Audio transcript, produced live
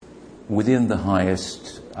within the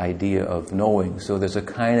highest idea of knowing. So there's a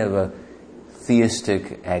kind of a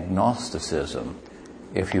theistic agnosticism,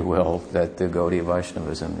 if you will, that the Gaudiya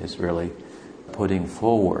Vaishnavism is really putting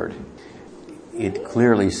forward. It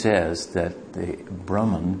clearly says that the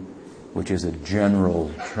Brahman, which is a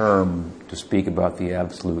general term to speak about the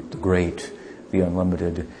absolute, the great, the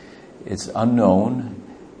unlimited, it's unknown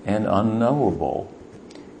and unknowable.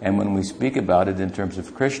 And when we speak about it in terms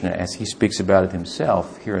of Krishna, as he speaks about it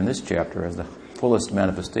himself here in this chapter as the fullest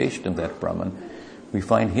manifestation of that Brahman, we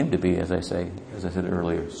find him to be, as I said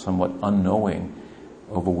earlier, somewhat unknowing,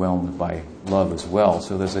 overwhelmed by love as well.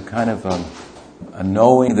 So there's a kind of a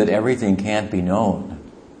knowing that everything can't be known.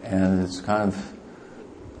 And it's kind of,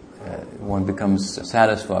 one becomes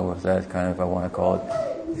satisfied with that kind of, I want to call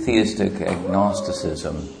it, theistic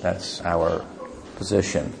agnosticism. That's our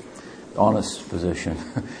position, honest position,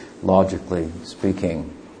 logically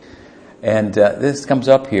speaking. And this comes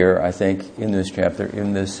up here, I think, in this chapter,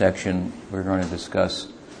 in this section we're going to discuss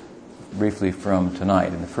briefly from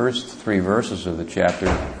tonight. In the first 3 verses of the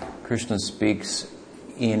chapter, Krishna speaks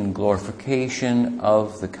in glorification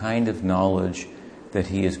of the kind of knowledge that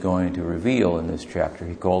he is going to reveal in this chapter.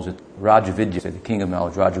 He calls it Raja Vidya, the king of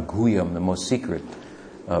knowledge, Raja Guhyam, the most secret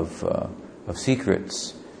of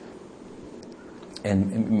secrets.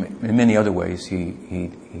 And in many other ways,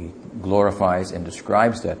 he glorifies and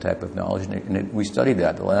describes that type of knowledge. And we studied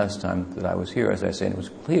that the last time that I was here, as I say, and it was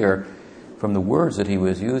clear from the words that he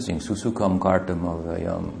was using, susukam kartam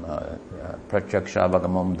avayam,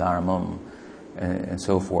 pratyakshabagamam dharmam, and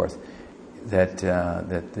so forth, that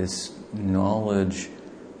this knowledge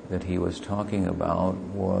that he was talking about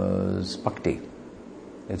was bhakti.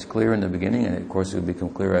 It's clear in the beginning, and of course it will become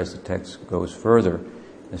clear as the text goes further,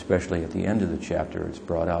 especially at the end of the chapter. It's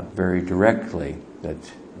brought out very directly that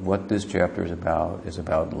what this chapter is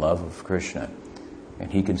about love of Krishna.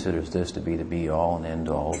 And he considers this to be the be-all and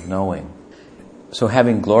end-all of knowing. So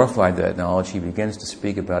having glorified that knowledge, he begins to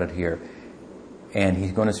speak about it here. And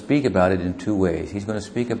he's going to speak about it in 2 ways. He's going to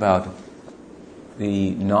speak about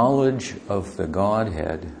the knowledge of the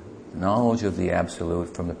Godhead, knowledge of the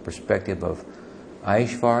Absolute from the perspective of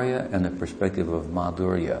Aishvarya and the perspective of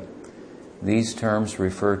Madhurya. These terms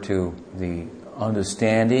refer to the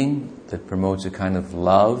understanding that promotes a kind of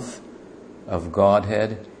love of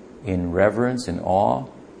Godhead in reverence and awe.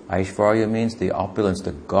 Aishvarya means the opulence,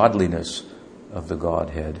 the godliness of the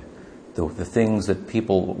Godhead, the things that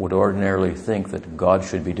people would ordinarily think that God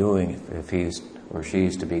should be doing if he or she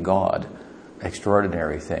is to be God,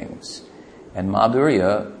 extraordinary things. And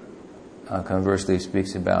Madhurya, conversely,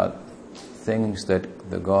 speaks about things that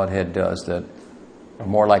the Godhead does that are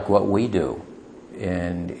more like what we do.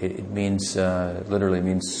 And it means, literally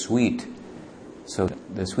means sweet. So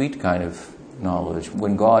the sweet kind of knowledge,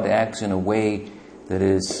 when God acts in a way that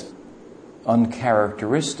is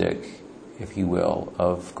uncharacteristic, if you will,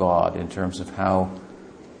 of God in terms of how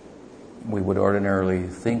we would ordinarily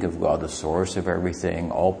think of God, the source of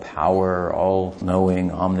everything, all power, all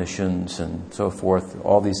knowing, omniscience, and so forth,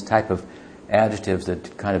 all these type of adjectives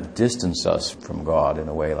that kind of distance us from God in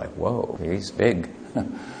a way like, whoa, he's big.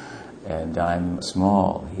 And I'm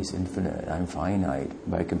small, he's infinite, I'm finite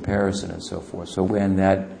by comparison and so forth. So when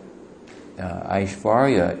that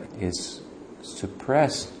Aishvarya is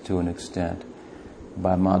suppressed to an extent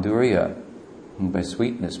by Madhurya, by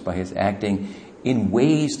sweetness, by his acting in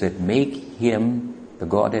ways that make him, the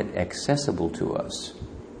Godhead, accessible to us,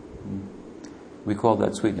 we call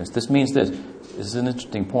that sweetness. This means this is an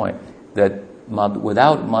interesting point, that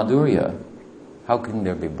without Madhurya, how can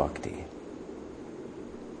there be bhakti?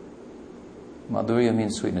 Madhurya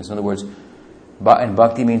means sweetness. In other words, and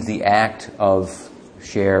bhakti means the act of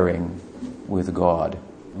sharing with God.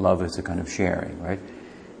 Love is a kind of sharing, right?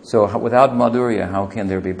 So without Madhurya, how can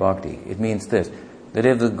there be bhakti? It means this, that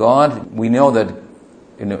if the God, we know that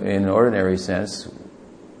in an ordinary sense,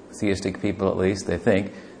 theistic people at least, they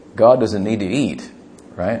think, God doesn't need to eat,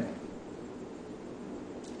 right?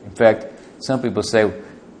 In fact, some people say,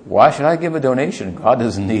 why should I give a donation? God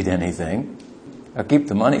doesn't need anything. I'll keep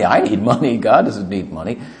the money. I need money. God doesn't need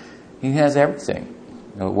money. He has everything.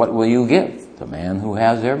 What will you give? The man who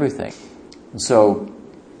has everything. And so,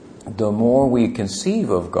 the more we conceive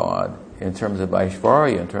of God in terms of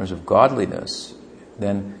Aishvarya, in terms of godliness,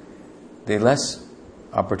 then the less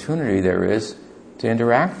opportunity there is to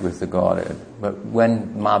interact with the Godhead. But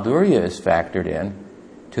when Madhurya is factored in,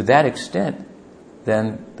 to that extent,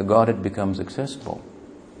 then the Godhead becomes accessible.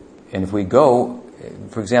 And if we go,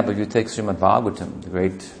 for example, if you take Srimad Bhagavatam, the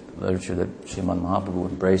great literature that Srimad Mahaprabhu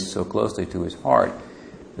embraced so closely to his heart,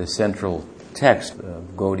 the central text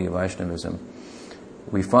of Gaudiya Vaishnavism,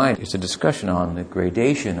 we find it's a discussion on the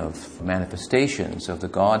gradation of manifestations of the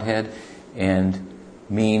Godhead and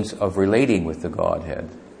means of relating with the Godhead.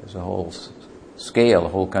 There's a whole scale, a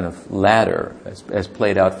whole kind of ladder, as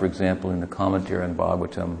played out, for example, in the commentary on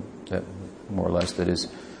Bhagavatam, that more or less that is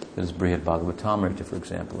Brihad Bhagavatamrita, for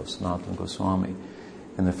example, of Sanatana Goswami.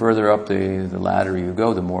 And the further up the ladder you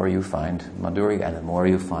go, the more you find Madhurya, and the more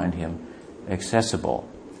you find him accessible.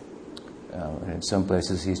 And in some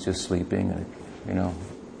places he's just sleeping, and,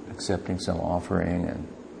 accepting some offering and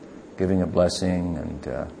giving a blessing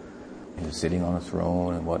and sitting on a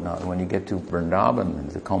throne and whatnot. And when you get to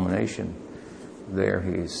Vrindavan, the culmination, there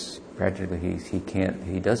he's practically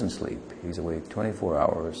he doesn't sleep. He's awake 24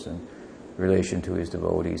 hours in relation to his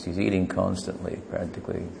devotees. He's eating constantly,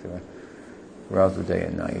 practically throughout the day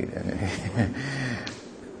and night,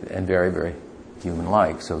 and very, very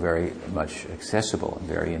human-like, so very much accessible and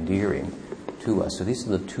very endearing to us. So these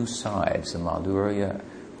are the two sides, the Madhurya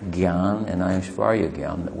Gyan and Aishvarya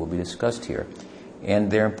Gyan, that will be discussed here.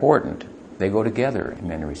 And they're important. They go together in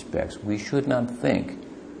many respects. We should not think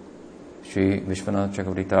Sri Vishwanath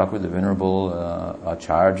Chakravarti Thakur, the venerable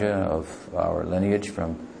Acharya of our lineage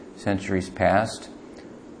from centuries past,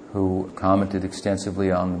 who commented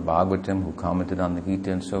extensively on Bhagavatam, who commented on the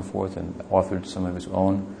Gita and so forth, and authored some of his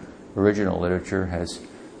own original literature, has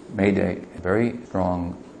made a very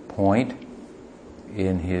strong point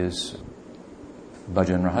in his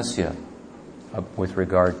Bhajan Rahasya with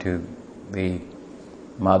regard to the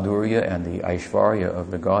Madhurya and the Aishvarya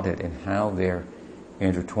of the Godhead and how they're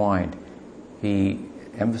intertwined. He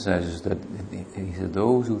emphasizes that he said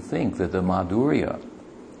those who think that the Madhurya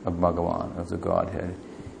of Bhagavan, of the Godhead,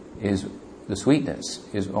 is the sweetness,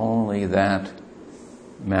 is only that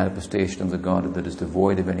manifestation of the Godhead that is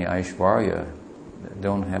devoid of any Aishvarya,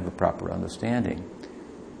 don't have a proper understanding.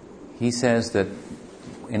 He says that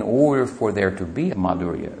in order for there to be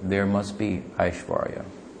Madhurya, there must be Aishvarya.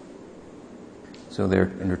 So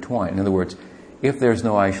they're intertwined. In other words, if there's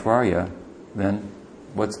no Aishvarya, then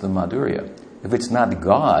what's the Madhurya? If it's not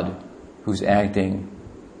God who's acting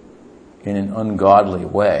in an ungodly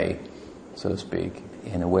way, so to speak,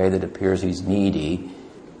 in a way that appears he's needy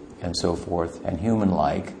and so forth, and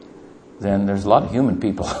human-like, then there's a lot of human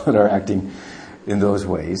people that are acting in those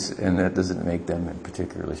ways, and that doesn't make them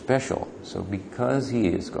particularly special. So because he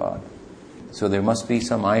is God, so there must be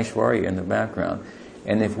some Aishvarya in the background.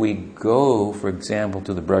 And if we go, for example,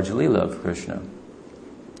 to the Braj Leela of Krishna,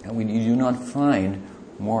 and you do not find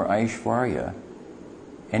more Aishvarya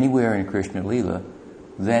anywhere in Krishna Leela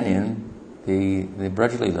than in the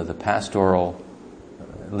Braj Leela, the pastoral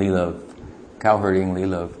Leela, cowherding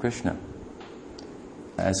Leela of Krishna,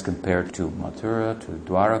 as compared to Mathura, to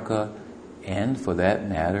Dwaraka, and for that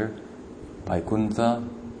matter, Vaikuntha.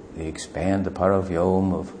 They expand the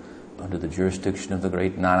Paravyom under the jurisdiction of the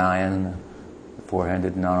great Narayan, the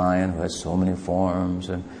four-handed Narayan, who has so many forms,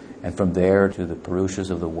 and from there to the Purushas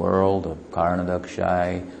of the world, of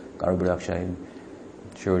Karanadakshay, Garbhadakshay,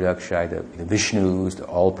 Shuradakshay, the Vishnus, the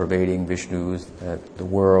all-pervading Vishnus, that the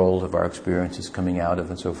world of our experience is coming out of,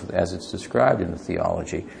 and so forth, as it's described in the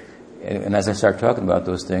theology. And as I start talking about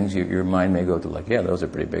those things, your mind may go to those are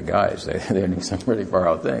pretty big guys. They're doing some pretty far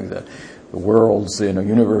out things. The worlds,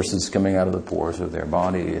 universes coming out of the pores of their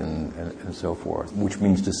body and so forth, which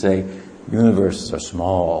means to say universes are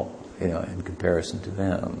small, in comparison to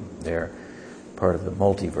them. They're part of the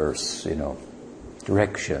multiverse,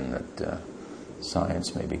 direction that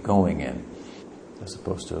science may be going in, as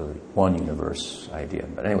opposed to one universe idea.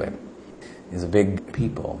 But anyway, there's a big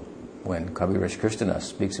people. When Kaviraj Krishna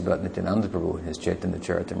speaks about Nityananda Prabhu in his Chaitanya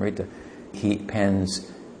Charitamrita, he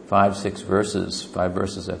pens 5 verses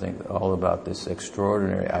I think, all about this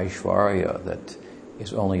extraordinary Aishvarya that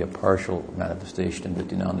is only a partial manifestation of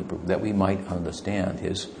Nityananda Prabhu, that we might understand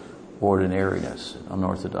his ordinariness,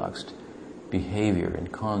 unorthodox behavior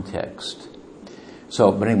and context.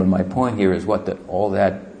 So, but anyway, my point here is that all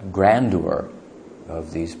that grandeur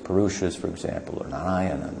of these Purushas, for example, or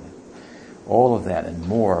Narayan, and all of that and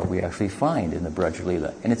more we actually find in the Braj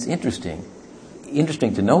Leela. And it's interesting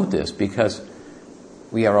to note this, because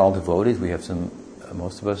we are all devotees. We have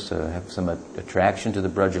most of us have some attraction to the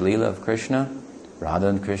Braj Leela of Krishna, Radha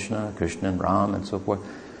and Krishna, Krishna and Ram and so forth,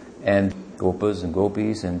 and Gopas and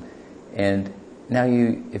Gopis. And now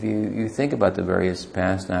if you think about the various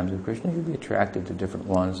pastimes of Krishna, you'll be attracted to different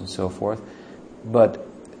ones and so forth. But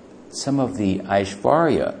some of the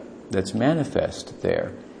Aishvarya that's manifest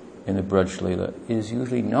there in the Braj Leela is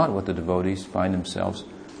usually not what the devotees find themselves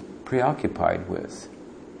preoccupied with.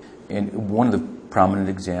 And one of the prominent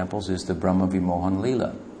examples is the Brahma Vimohan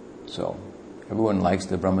Leela. So everyone likes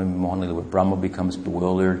the Brahma Vimohan Leela, where Brahma becomes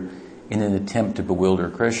bewildered in an attempt to bewilder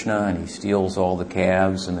Krishna, and he steals all the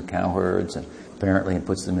calves and the cowherds and apparently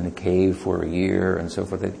puts them in a cave for a year and so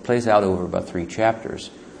forth. It plays out over about 3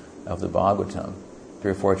 chapters of the Bhagavatam,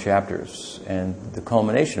 3 or 4 chapters. And the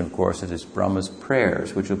culmination, of course, is Brahma's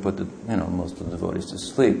prayers, which will put most of the devotees to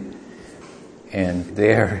sleep. And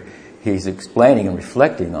there he's explaining and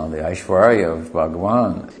reflecting on the Aishvarya of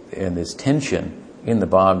Bhagavan and this tension in the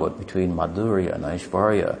Bhagavad between Madhurya and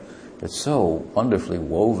Aishvarya that's so wonderfully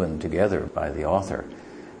woven together by the author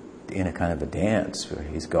in a kind of a dance where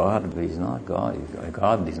he's God, but he's not God. He's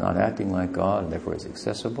God, and he's not acting like God, and therefore he's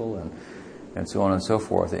accessible, and so on and so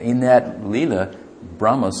forth. And in that Leela,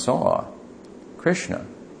 Brahma saw Krishna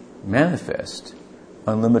manifest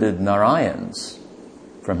unlimited Narayans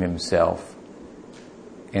from himself.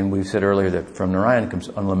 And we've said earlier that from Narayan comes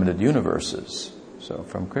unlimited universes. So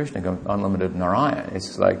from Krishna comes unlimited Narayan.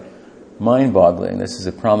 It's like mind-boggling. This is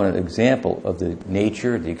a prominent example of the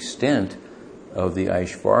nature, the extent of the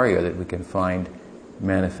Aishvarya that we can find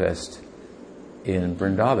manifest in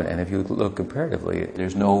Vrindavan. And if you look comparatively,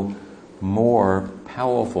 there's no more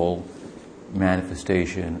powerful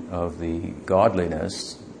manifestation of the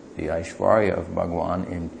godliness, the Aishvarya of Bhagavan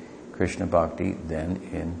in Krishna Bhakti than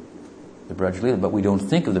in the Braj Leela. But we don't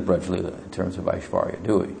think of the Braj Leela in terms of Aishvarya,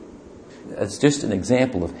 do we? It's just an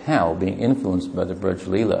example of how, being influenced by the Braj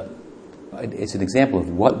Leela, it's an example of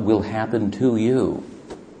what will happen to you.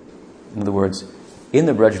 In other words, in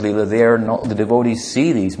the Braj Leela, the devotees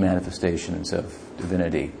see these manifestations of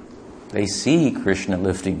divinity. They see Krishna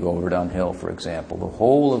lifting Govardhan Hill, for example. The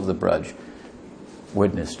whole of the Braj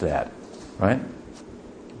witnessed that, right?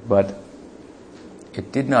 But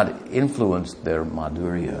it did not influence their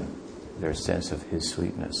madhurya, their sense of his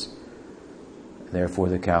sweetness. Therefore,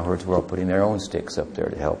 the cowherds were all putting their own sticks up there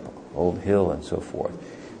to help hold the hill and so forth.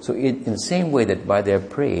 So in the same way that by their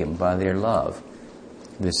prem, by their love,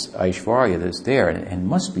 this Aishvarya that's there and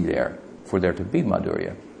must be there for there to be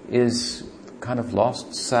madhurya is kind of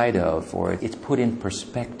lost sight of, or it's put in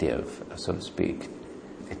perspective, so to speak.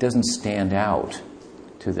 It doesn't stand out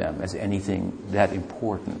to them as anything that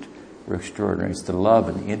important or extraordinary. It's the love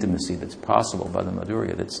and the intimacy that's possible by the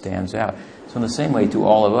madhurya that stands out. So in the same way to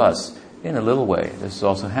all of us, in a little way, this is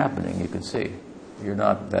also happening, you can see. You're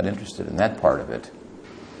not that interested in that part of it,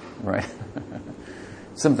 right?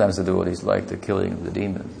 Sometimes the devotees like the killing of the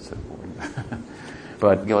demons and so forth.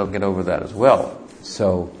 But you'll get over that as well.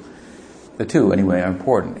 So the two, anyway, are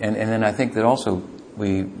important. And then I think that also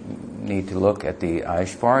we need to look at the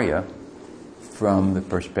Aishvarya from the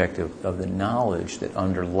perspective of the knowledge that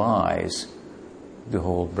underlies the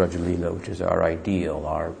whole Braj Leela, which is our ideal,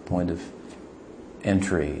 our point of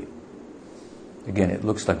entry. Again, it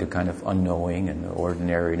looks like a kind of unknowing and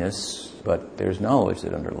ordinariness, but there's knowledge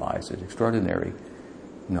that underlies it, extraordinary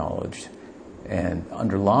knowledge, and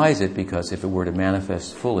underlies it because if it were to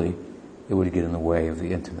manifest fully, it would get in the way of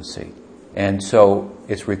the intimacy. And so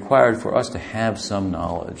it's required for us to have some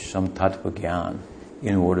knowledge, some tattva gyan,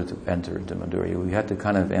 in order to enter into Madhurya. We have to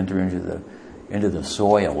kind of enter into the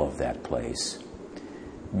soil of that place,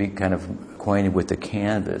 be kind of acquainted with the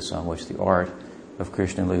canvas on which the art of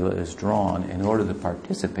Krishna Leela is drawn in order to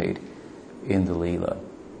participate in the Leela.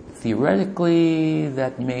 Theoretically,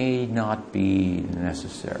 that may not be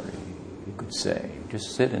necessary, you could say.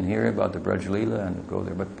 Just sit and hear about the Braj Leela and go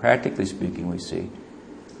there. But practically speaking, we see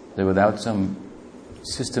that without some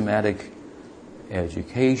systematic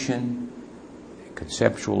education,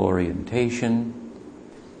 conceptual orientation,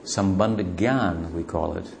 sambandha gyan, we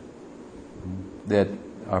call it, that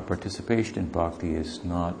our participation in bhakti is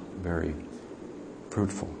not very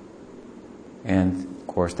fruitful. And of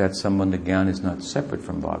course, that sambandha gyan is not separate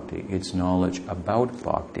from bhakti. It's knowledge about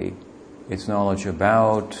bhakti. It's knowledge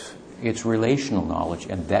about its relational knowledge,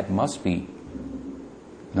 and that must be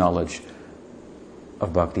knowledge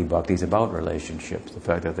of bhakti. Bhakti is about relationships, the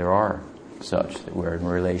fact that there are such, that we're in a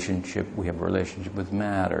relationship, we have a relationship with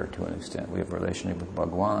matter to an extent. We have a relationship with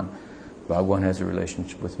Bhagavan. Bhagavan has a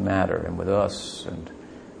relationship with matter and with us, and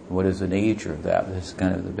what is the nature of that? This is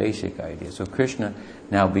kind of the basic idea. So Krishna,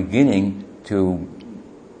 now beginning to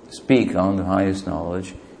speak on the highest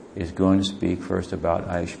knowledge, is going to speak first about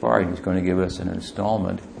Aishvarya. He's going to give us an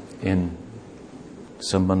installment in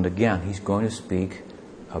Sambandha Gyan. He's going to speak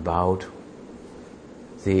about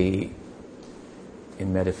in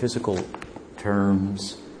metaphysical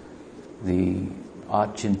terms, the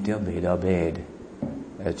Achintya Veda Ved,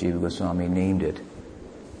 as Jiva Goswami named it,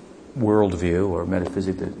 worldview or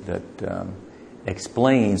metaphysics that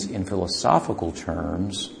explains in philosophical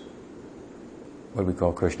terms what we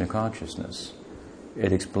call Krishna consciousness.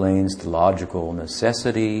 It explains the logical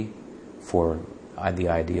necessity for the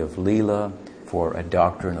idea of Leela, for a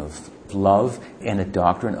doctrine of love and a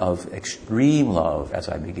doctrine of extreme love, as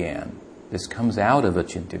I began. This comes out of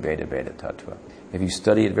Achintya Veda Veda Tattva. If you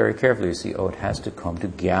study it very carefully, you see, it has to come to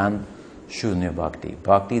Gyan Shunya Bhakti.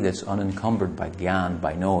 Bhakti that's unencumbered by Gyan,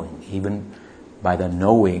 by knowing, even by the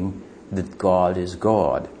knowing that God is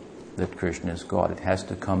God, that Krishna is God. It has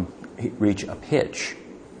to reach a pitch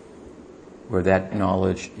where that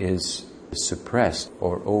knowledge is suppressed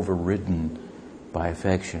or overridden by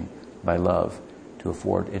affection, by love, to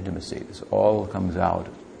afford intimacy. This all comes out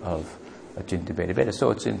of Achintya Veda Veda.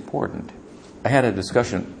 So it's important. I had a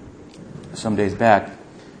discussion some days back,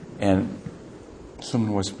 and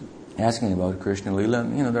someone was asking about Krishna Lila.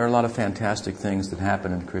 There are a lot of fantastic things that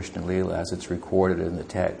happen in Krishna Lila as it's recorded in the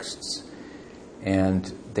texts,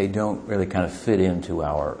 and they don't really kind of fit into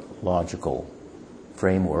our logical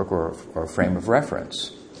framework or frame of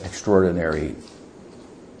reference. Extraordinary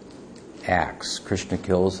acts. Krishna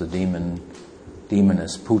kills the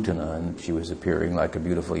demoness Putana, and she was appearing like a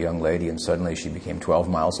beautiful young lady, and suddenly she became 12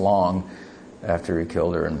 miles long after he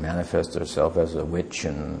killed her and manifested herself as a witch.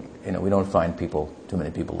 And we don't find too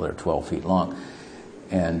many people that are 12 feet long,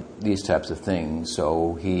 and these types of things.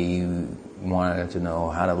 So he wanted to know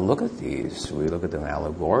how to look at these. Do we look at them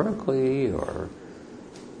allegorically or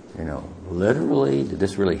literally? Did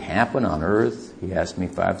this really happen on Earth? He asked me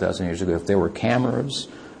 5,000 years ago if there were cameras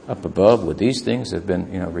up above, would these things have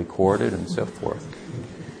been recorded and so forth?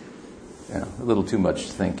 A little too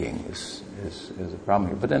much thinking is a problem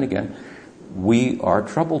here. But then again, we are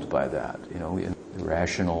troubled by that. In the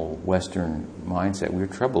rational Western mindset, we're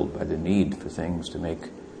troubled by the need for things to make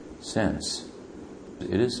sense.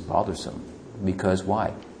 It is bothersome. Because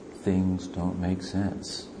why? Things don't make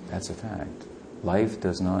sense. That's a fact. Life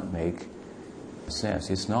does not make sense.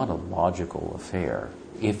 It's not a logical affair.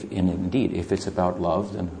 If it's about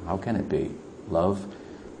love, then how can it be? Love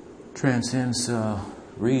transcends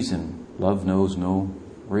reason. Love knows no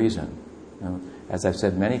reason. As I've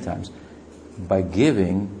said many times, by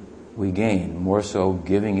giving, we gain. More so,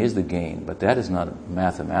 giving is the gain. But that is not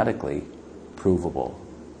mathematically provable,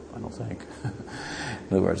 I don't think.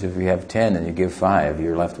 In other words, if you have 10 and you give 5,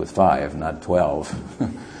 you're left with 5, not 12.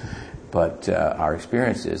 But our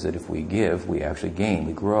experience is that if we give, we actually gain,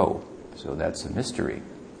 we grow. So that's a mystery.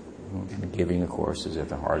 And giving, of course, is at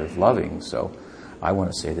the heart of loving. So I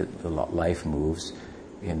want to say that the life moves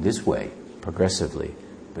in this way, progressively.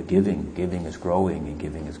 But giving is growing, and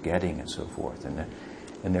giving is getting, and so forth.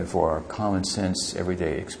 And therefore our common sense,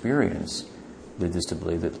 everyday experience leads us to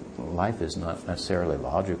believe that life is not necessarily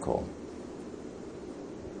logical.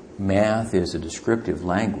 Math is a descriptive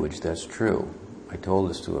language, that's true. I told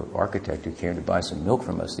this to an architect who came to buy some milk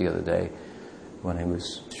from us the other day when I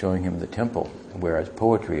was showing him the temple, whereas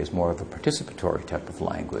poetry is more of a participatory type of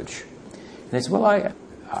language. And he said, well,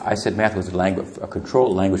 I said math was a language for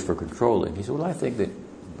controlling. He said, well, I think that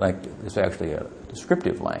it's actually a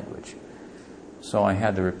descriptive language. So I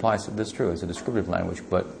had to reply, I said, that's true, it's a descriptive language,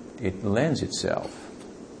 but it lends itself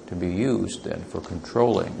to be used then for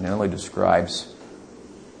controlling. And it only describes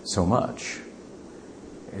so much.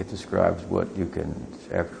 It describes what you can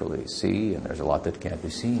actually see, and there's a lot that can't be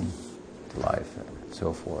seen to life, and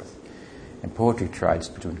so forth. And poetry tries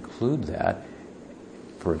to include that,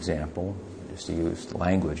 for example, just to use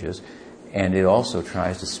languages, and it also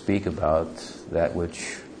tries to speak about that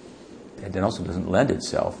which, and it also doesn't lend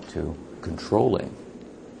itself to controlling.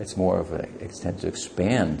 It's more of an extent to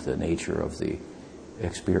expand the nature of the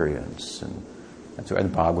experience. And so,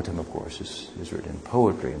 and Bhagavatam, of course, is written in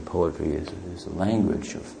poetry, and poetry is the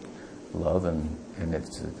language of love, and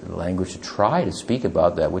it's a language to try to speak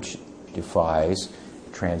about that which defies,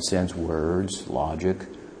 transcends words, logic,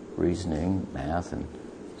 reasoning, math, and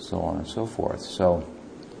so on and so forth. So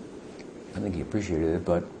I think he appreciated it,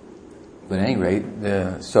 but at any rate,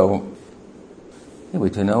 anyway,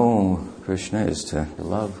 to know Krishna is to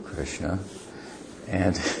love Krishna,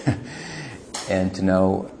 and and to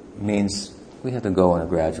know means we have to go in a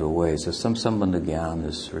gradual way. So some sambandha gyan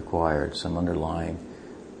is required, some underlying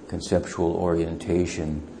conceptual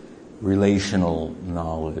orientation, relational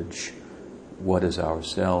knowledge. What is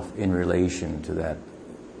ourself in relation to that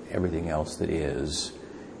everything else that is?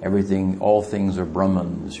 All things are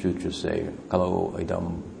Brahman, the sutras say. Kalo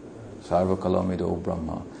idam, sarva kalamido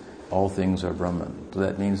Brahma. All things are Brahman. So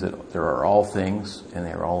that means that there are all things, and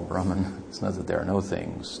they are all Brahman. It's not that there are no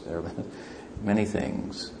things. There are many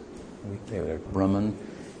things. They are Brahman,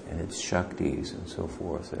 and it's Shaktis, and so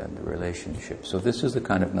forth, and the relationship. So this is the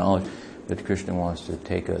kind of knowledge that Krishna wants to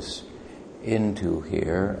take us into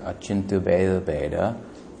here, Achintya Veda Veda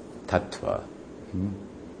Tattva.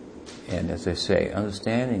 And as I say,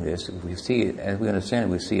 understanding this, if we see it, as we understand it,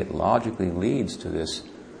 we see it logically leads to this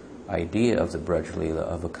idea of the Braj Leela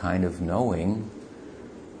of a kind of knowing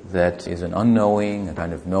that is an unknowing, a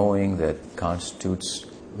kind of knowing that constitutes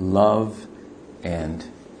love and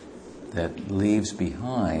that leaves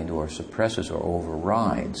behind or suppresses or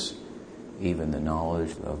overrides even the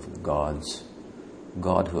knowledge of God's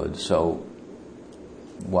Godhood. So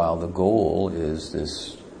while the goal is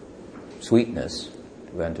this sweetness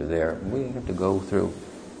to enter there, we have to go through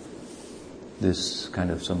this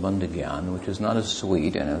kind of Sambandha Gyan, which is not as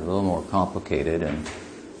sweet and is a little more complicated and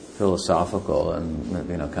philosophical and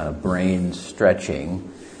kind of brain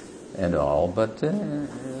stretching and all, but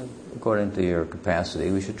according to your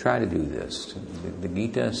capacity, we should try to do this. The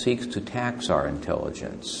Gita seeks to tax our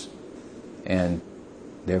intelligence, and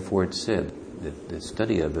therefore it's said that the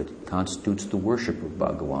study of it constitutes the worship of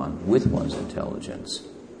Bhagavan with one's intelligence.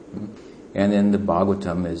 And then the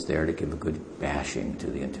Bhagavatam is there to give a good bashing to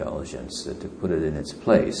the intelligence, to put it in its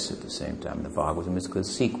place at the same time. The Bhagavatam is a good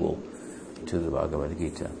sequel to the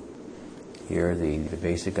Bhagavad-gita. Here the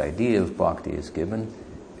basic idea of bhakti is given,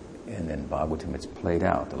 and then Bhagavatam is played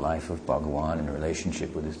out, the life of Bhagavan in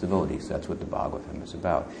relationship with his devotees. That's what the Bhagavatam is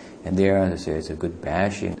about. And there, as I say, it's a good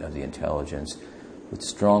bashing of the intelligence with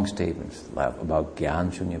strong statements about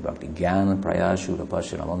Gyan Shunya Bhakti. Gyan Prayashu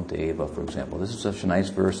Rapashanamante Eva, for example. This is such a nice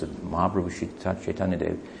verse that Mahaprabhu Chaitanya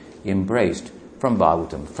Dev embraced from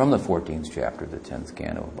Bhagavatam, from the 14th chapter of the 10th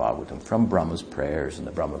canto of Bhagavatam, from Brahma's prayers in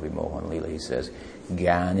the Brahma Vimohan Leela. He says,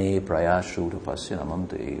 Gyane Prayashu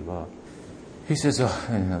Rapasyanamante Eva. He says,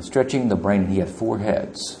 stretching the brain, he had 4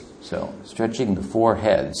 heads. So, stretching the 4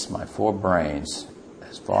 heads, my 4 brains,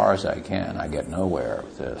 as far as I can, I get nowhere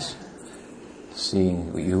with this.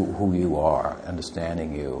 Seeing who you are,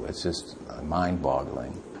 understanding you, it's just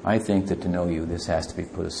mind-boggling. I think that to know you, this has to be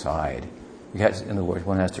put aside. In other words,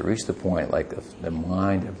 one has to reach the point, like the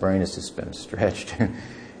mind, the brain has just been stretched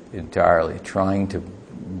entirely, trying to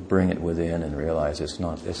bring it within and realize it's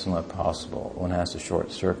not possible. One has to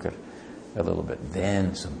short circuit a little bit.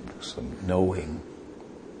 Then some knowing,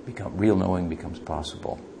 real knowing becomes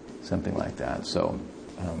possible. Something like that. So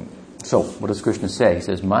what does Krishna say? He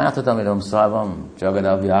says, Mayatatamidam savam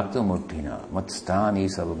jagadavyakta murtina matstani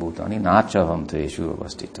savabhutani nachavam teshu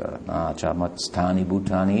avastita nacha matstani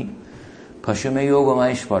bhutani pashame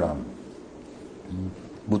yogamaishvaram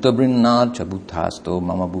bhutabrinna cha bhutasto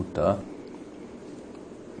mama bhuta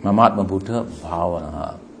mamatma bhuta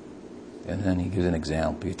bhavanaha. And then he gives an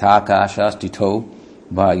example. Yatakashas tito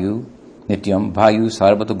vayu nityam vayu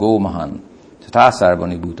sarvata go mahan tata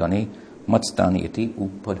sarvani bhutani matstani iti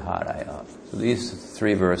upadharaya. So these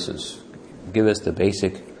 3 verses give us the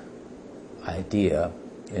basic idea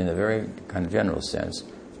in a very kind of general sense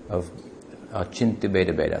of achintya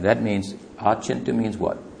beda beda. That means, achintya means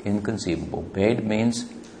what? Inconceivable. Bed means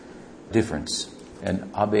difference. And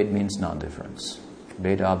abed means non-difference.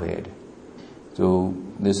 Beda abed. So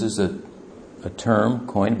this is a term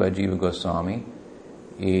coined by Jiva Goswami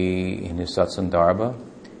in his Satsandarbha.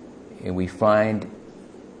 And we find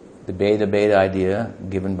the Beda Beda idea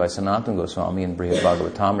given by Sanatana Goswami in Brihad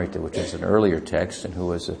Bhagavatamrita, which is an earlier text, and he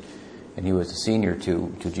was a senior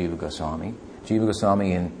to Jiva Goswami. Jiva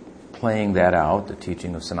Goswami, in playing that out, the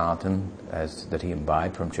teaching of Sanatana that he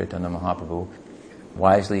imbibed from Chaitanya Mahaprabhu,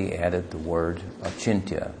 wisely added the word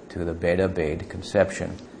achintya to the Beda Beda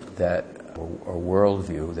conception, that or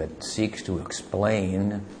worldview that seeks to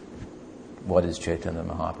explain what is Chaitanya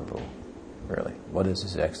Mahaprabhu, really. What is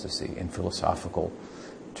his ecstasy in philosophical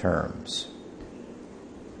terms.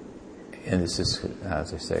 And this is,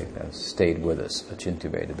 as I say, has stayed with us,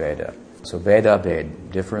 achintya beda beda. So beda beda,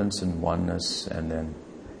 difference and oneness, and then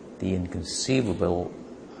the inconceivable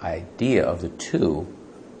idea of the two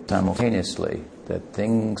simultaneously, that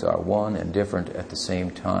things are one and different at the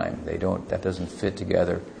same time. That doesn't fit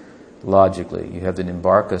together logically. You have the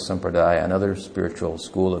Nimbarka Sampradaya, another spiritual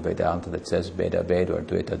school of Vedanta that says Beda Beda or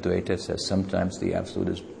Dvaita Dvaita, says sometimes the Absolute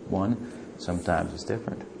is one, sometimes it's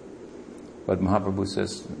different. But Mahaprabhu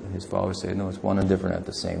says, his followers say, no, it's one and different at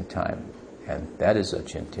the same time. And that is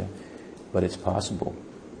achintya, but it's possible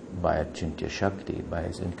by achintya Shakti, by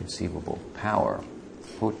his inconceivable power,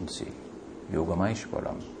 potency,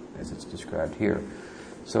 Yogamaishvaram, as it's described here.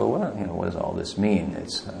 So, what does all this mean?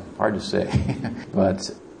 It's hard to say, but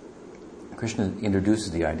Krishna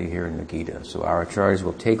introduces the idea here in the Gita. So our acharyas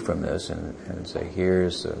will take from this and say,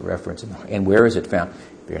 here's a reference. And where is it found?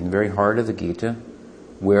 In the very heart of the Gita,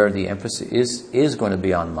 where the emphasis is going to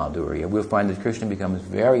be on Madhurya. We'll find that Krishna becomes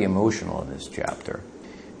very emotional in this chapter.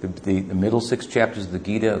 The middle 6 chapters of the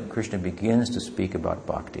Gita, Krishna begins to speak about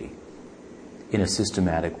bhakti in a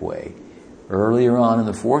systematic way. Earlier on in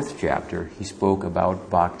the 4th chapter, he spoke about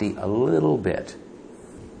bhakti a little bit.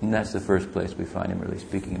 And that's the first place we find him really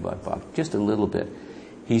speaking about bhakti. Just a little bit.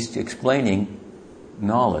 He's explaining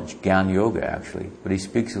knowledge, Gyan Yoga actually, but he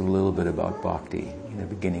speaks a little bit about bhakti in the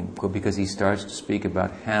beginning because he starts to speak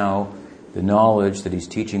about how the knowledge that he's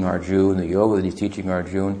teaching Arjuna, the yoga that he's teaching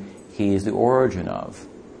Arjuna, he is the origin of.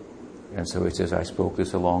 And so he says, I spoke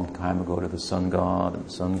this a long time ago to the sun god, and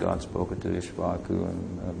the sun god spoke it to Ishvaku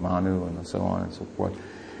and Manu and so on and so forth.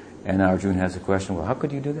 And Arjuna has a question, well, how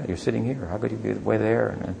could you do that? You're sitting here. How could you get way there?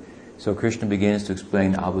 And so Krishna begins to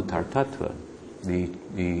explain avatar tattva,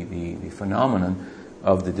 the phenomenon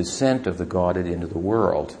of the descent of the Godhead into the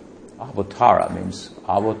world. Avatara means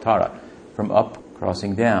avatara, from up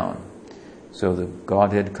crossing down. So the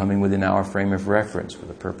Godhead coming within our frame of reference for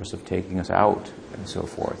the purpose of taking us out and so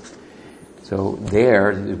forth. So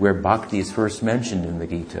there is where bhakti is first mentioned in the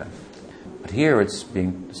Gita. But here it's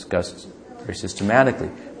being discussed very systematically.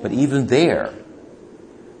 But even there,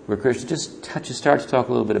 where Krishna just starts to talk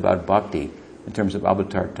a little bit about bhakti in terms of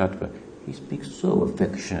avatar tattva, he speaks so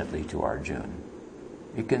affectionately to Arjuna.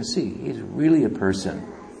 You can see he's really a person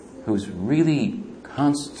who's really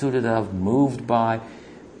constituted of, moved by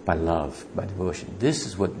love, by devotion. This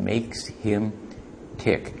is what makes him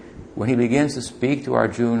tick. When he begins to speak to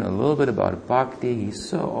Arjuna a little bit about bhakti, he's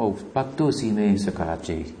so, bhaktosi me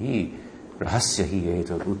sakachet, rahasya hi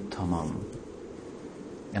etad uttamam.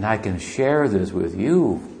 And I can share this with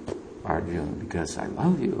you, Arjuna, because I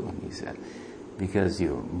love you, he said. Because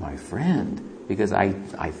you're my friend. Because I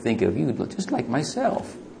think of you just like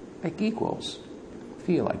myself, like equals. I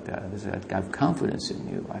feel like that. I have confidence in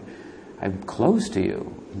you. I'm close to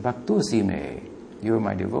you. Bhaktosi me, you're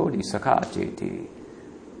my devotee, sakacheti.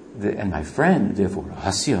 And my friend, therefore,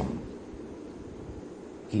 rahasyam.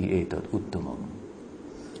 Hi etad uttamam.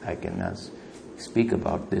 I can now speak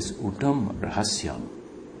about this uttam rahasyam.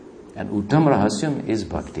 And uttam rahasyam is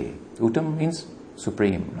bhakti. Uttam means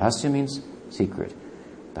supreme. Rahasya means secret.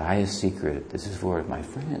 The highest secret. This is for my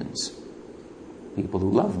friends. People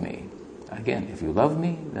who love me. Again, if you love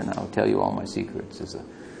me, then I'll tell you all my secrets, is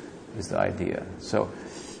the idea. So,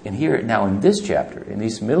 in here, now in this chapter, in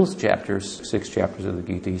these middle chapters, 6 chapters of the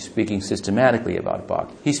Gita, he's speaking systematically about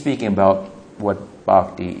bhakti. He's speaking about what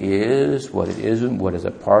bhakti is, what it isn't, what is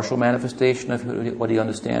a partial manifestation of what he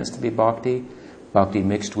understands to be bhakti. Bhakti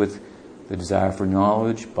mixed with the desire for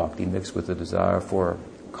knowledge, bhakti mixed with the desire for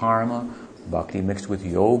karma, bhakti mixed with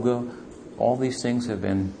yoga. All these things have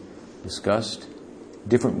been discussed.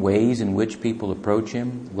 Different ways in which people approach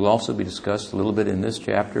him will also be discussed a little bit in this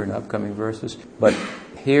chapter and upcoming verses. But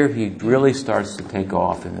here he really starts to take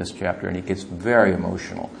off in this chapter, and he gets very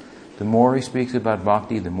emotional. The more he speaks about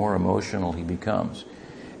bhakti, the more emotional he becomes.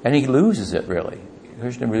 And he loses it, really.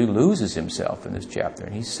 Krishna really loses himself in this chapter,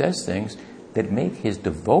 and he says things that make his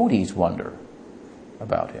devotees wonder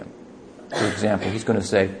about him. For example, he's going to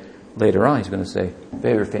say, later on, he's going to say,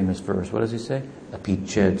 very famous verse, what does he say?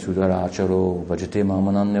 Apiched sudaracharo vajate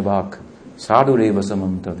mamananyavak sadhureva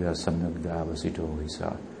samantavya samyagdavasito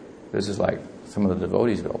hisa. This is like, some of the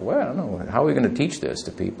devotees go, well, I don't know, how are we going to teach this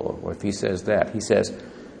to people? Or if he says that, he says,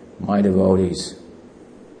 my devotees,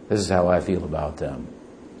 this is how I feel about them.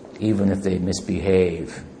 Even if they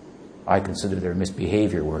misbehave, I consider their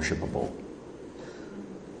misbehavior worshipable.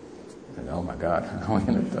 And, oh my God, how are we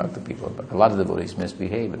going to talk to people about it? A lot of devotees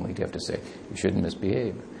misbehave, and we have to say, you shouldn't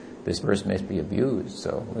misbehave. This verse may be abused,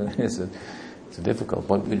 so it's a difficult.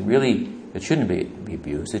 But it shouldn't be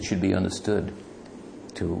abused. It should be understood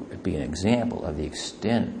to be an example of the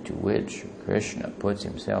extent to which Krishna puts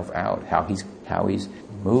himself out, how he's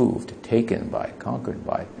moved, taken by, conquered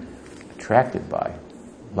by, attracted by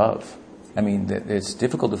love. I mean, it's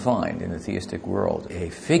difficult to find in the theistic world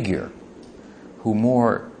a figure who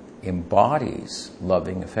more embodies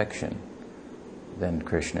loving affection than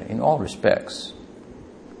Krishna in all respects.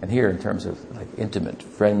 And here, in terms of like intimate,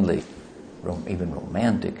 friendly, even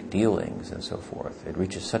romantic dealings and so forth, it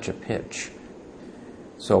reaches such a pitch.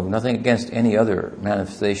 So nothing against any other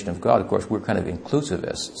manifestation of God. Of course, we're kind of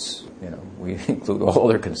inclusivists. We include all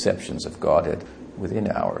their conceptions of Godhead within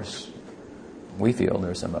ours. We feel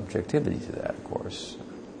there's some objectivity to that, of course,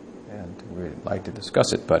 and we'd like to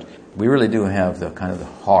discuss it. But we really do have the kind of the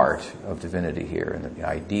heart of divinity here and the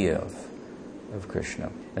idea of Krishna.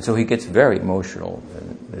 And so he gets very emotional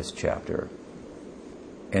in this chapter.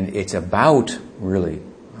 And it's about, really,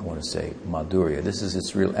 I want to say, Madhurya. This is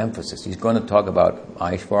its real emphasis. He's going to talk about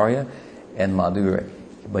Aishvarya and Madhurya.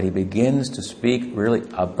 But he begins to speak really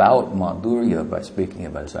about Madhurya by speaking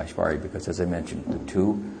about his Aishvarya, because as I mentioned, the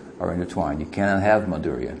two are intertwined. You cannot have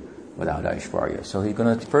Madhurya without Aishvarya. So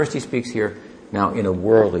first he speaks here now in a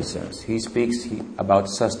worldly sense. He speaks about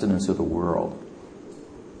sustenance of the world.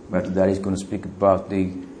 After that he's going to speak about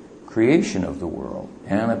the creation of the world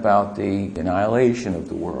and about the annihilation of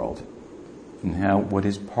the world and what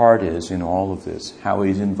his part is in all of this, how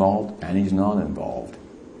he's involved and he's not involved,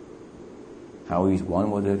 how he's one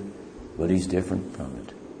with it but he's different from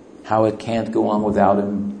it, how it can't go on without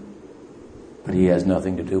him but he has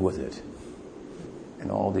nothing to do with it,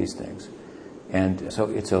 and all these things. And so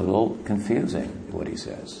it's a little confusing what he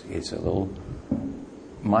says. It's a little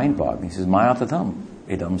mind-boggling. He says, Mayatatam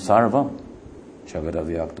idam sarvam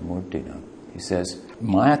jagadavyakthamurtina. He says,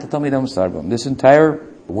 Mayatatam idam sarvam. This entire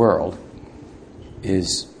world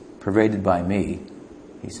is pervaded by me.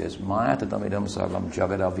 He says, Mayatatam idam sarvam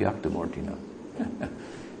jagadavyakthamurtina.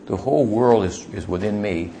 The whole world is within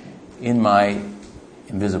me, in my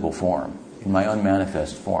invisible form, in my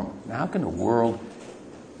unmanifest form. Now, how can the world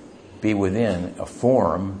be within a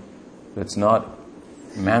form that's not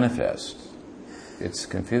manifest? It's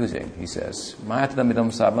confusing, he says.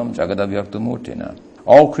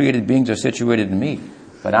 All created beings are situated in me,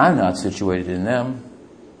 but I'm not situated in them.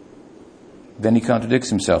 Then he contradicts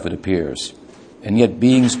himself, it appears. And yet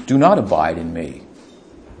beings do not abide in me.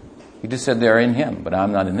 He just said they're in him, but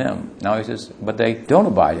I'm not in them. Now he says, but they don't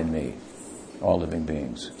abide in me, all living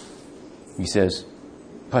beings. He says,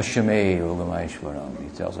 Pashyame yogam aishvaram, he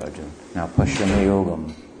tells Arjuna. Now pashyame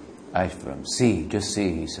yogam aishvaram. See, just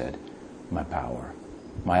see, he said, my power,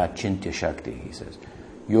 my achintya shakti, he says.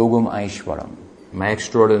 Yogam aishvaram, my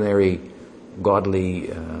extraordinary godly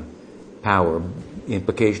power. The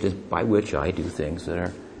implication is by which I do things that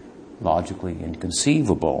are logically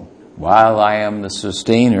inconceivable. While I am the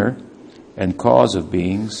sustainer and cause of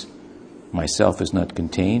beings, myself is not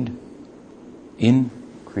contained in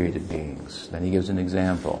created beings. Then he gives an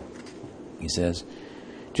example. He says,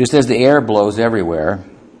 just as the air blows everywhere,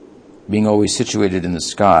 being always situated in the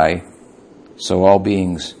sky, so all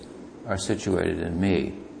beings are situated in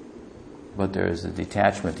me. But there is a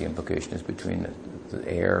detachment. The implication is between the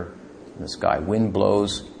air and the sky. Wind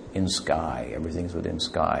blows in sky. Everything's within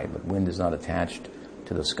sky. But wind is not attached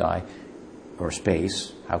to the sky or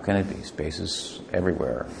space. How can it be? Space is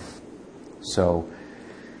everywhere. So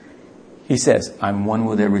he says, I'm one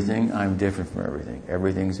with everything. I'm different from everything.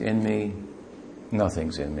 Everything's in me.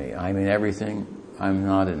 Nothing's in me. I'm in everything. I'm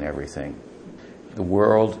not in everything. The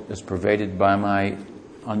world is pervaded by my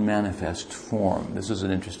unmanifest form. This is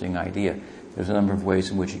an interesting idea. There's a number of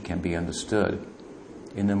ways in which it can be understood.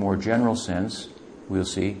 In the more general sense, we'll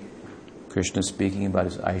see Krishna speaking about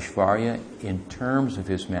his Aishvarya in terms of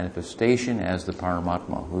his manifestation as the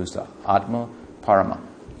Paramatma, who is the Atma Parama,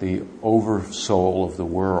 the oversoul of the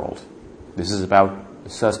world. This is about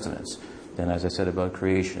sustenance. Then, as I said, about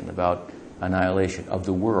creation, about annihilation of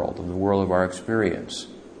the world of our experience.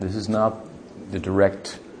 This is not the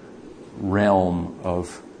direct realm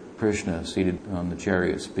of Krishna seated on the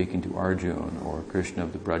chariot speaking to Arjuna, or Krishna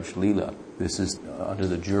of the Braj Leela. This is under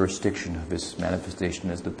the jurisdiction of his manifestation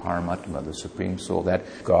as the Paramatma, the Supreme Soul, that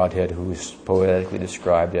Godhead who is poetically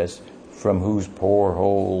described as from whose pore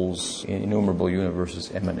holes innumerable universes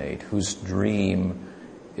emanate, whose dream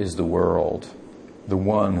is the world, the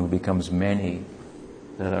one who becomes many,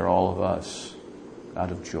 that are all of us, out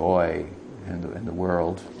of joy, and the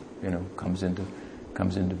world, comes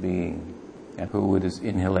into being, and who with his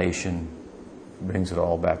inhalation brings it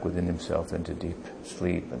all back within himself into deep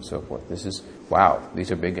sleep and so forth. This is, wow, these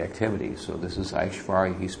are big activities. So this is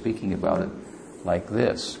Aishvarya. He's speaking about it like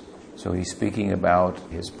this. So he's speaking about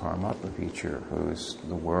his Paramatma feature, whose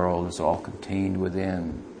the world is all contained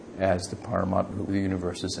within, as the Paramatma who the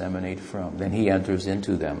universes emanate from. Then he enters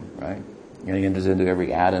into them, right? And he enters into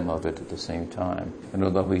every atom of it at the same time. And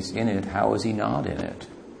although he's in it, how is he not in it?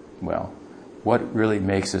 Well, what really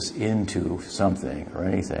makes us into something or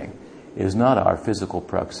anything is not our physical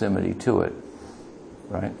proximity to it,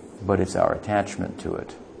 right? But it's our attachment to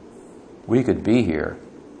it. We could be here,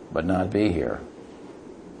 but not be here,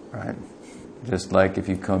 right? Just like if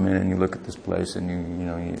you come in and you look at this place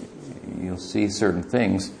and you'll see certain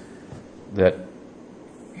things that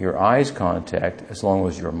your eyes contact as long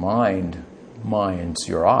as your mind minds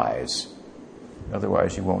your eyes.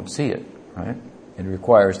 Otherwise you won't see it, right? It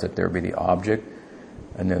requires that there be the object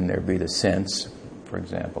and then there be the sense, for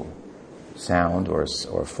example, sound or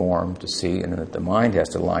form to see, and then that the mind has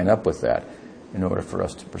to line up with that in order for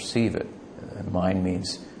us to perceive it. And mind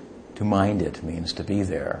means to mind it, means to be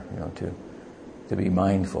there, to be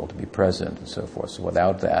mindful, to be present, and so forth. So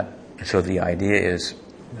without that, so the idea is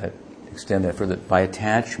that extend that further by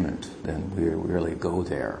attachment, then we really go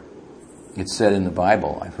there. It's said in the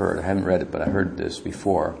Bible, I haven't read it, but I heard this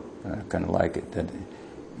before, and I kind of like it, that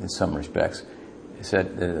in some respects. It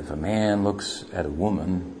said that if a man looks at a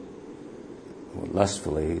woman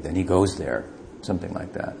lustfully, then he goes there. something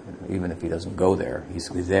like that. Even if he doesn't go there, he's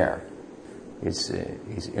there.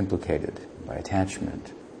 He's implicated by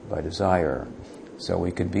attachment, by desire. So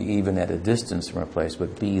we could be even at a distance from a place,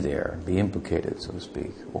 but be there, be implicated, so to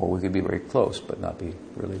speak. Or we could be very close, but not be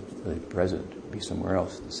really present, be somewhere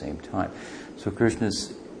else at the same time. So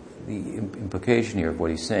Krishna's, the implication here of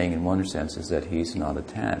what he's saying in one sense is that he's not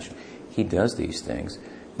attached. He does these things,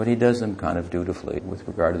 but he does them kind of dutifully with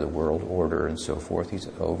regard to the world order and so forth. He's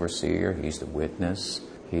an overseer, he's the witness,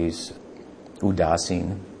 he's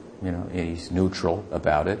udasin, he's neutral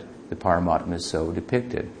about it. The Paramatma is so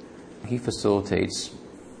depicted. He facilitates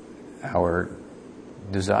our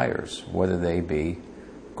desires, whether they be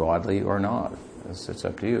godly or not. It's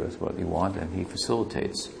up to you. It's what you want, and he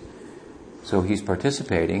facilitates. So he's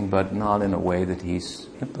participating, but not in a way that he's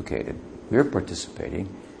implicated. We're participating,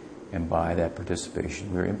 and by that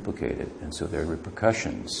participation, we're implicated. And so there are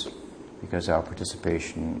repercussions, because our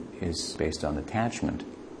participation is based on attachment.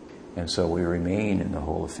 And so we remain in the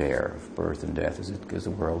whole affair of birth and death as the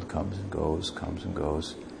world comes and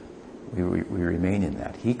goes. We remain in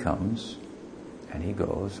that. He comes and he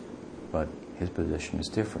goes, but his position is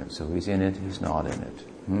different. So he's in it, he's not in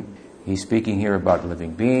it. He's speaking here about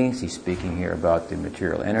living beings. He's speaking here about the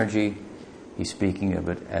material energy. He's speaking of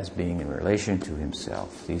it as being in relation to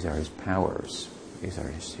himself. These are his powers. These are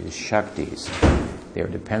his shaktis. They are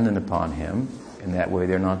dependent upon him. In that way,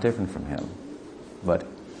 they're not different from him. But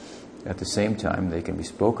at the same time, they can be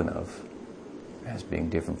spoken of as being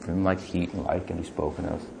different from him, like heat and light can be spoken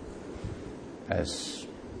of as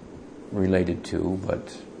related to,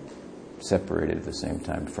 but separated at the same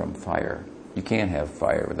time from fire. You can't have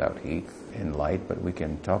fire without heat and light, but we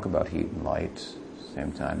can talk about heat and light at the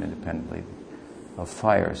same time independently of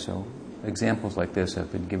fire. So examples like this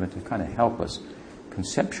have been given to kind of help us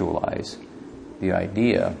conceptualize the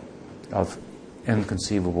idea of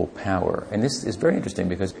inconceivable power. And this is very interesting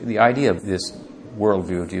because the idea of this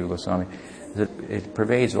worldview of Jiva Goswami is that it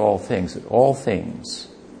pervades all things, that all things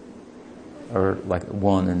are like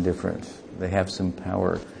one and different. They have some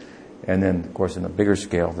power. And then, of course, in a bigger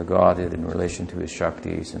scale, the Godhead in relation to his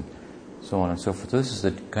Shaktis and so on and so forth. So this is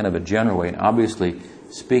a kind of a general way. And obviously,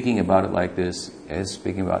 speaking about it like this is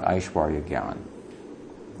speaking about Aishwarya Gyan,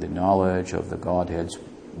 the knowledge of the Godhead's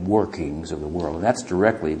workings of the world. And that's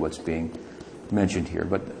directly what's being mentioned here.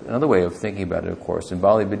 But another way of thinking about it, of course, and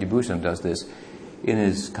Bali Vidyabhushan does this in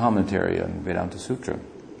his commentary on Vedanta Sutra.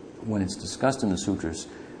 When it's discussed in the sutras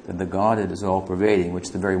that the Godhead is all-pervading, which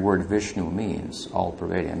the very word Vishnu means,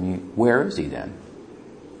 all-pervading. I mean, where is he then?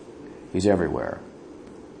 He's everywhere.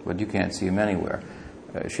 But you can't see him anywhere.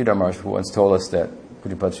 Sridhar Maharaj once told us that,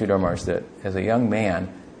 Pujapad Sridhar Maharaj, that as a young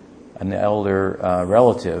man, an elder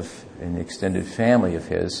relative in the extended family of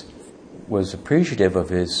his was appreciative of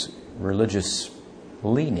his religious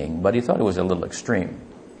leaning, but he thought it was a little extreme.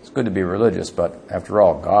 It's good to be religious, but after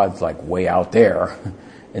all, God's like way out there,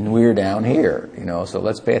 and we're down here, so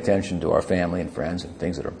let's pay attention to our family and friends and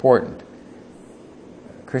things that are important.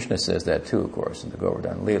 Krishna says that too, of course, in the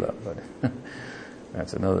Govardhan Leela, but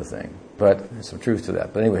that's another thing. But there's some truth to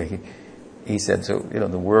that. But anyway, he said, so,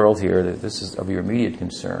 the world here, that this is of your immediate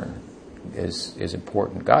concern, is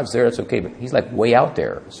important. God's there, that's okay, but he's like way out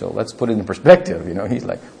there, so let's put it in perspective, he's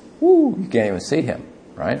like, whoo, you can't even see him,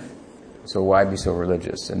 right? So why be so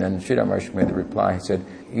religious? And then Sridhar Maharaj made the reply, he said,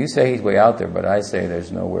 you say he's way out there, but I say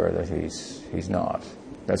there's nowhere that he's not.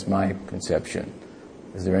 That's my conception.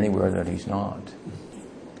 Is there anywhere that he's not?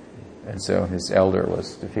 And so his elder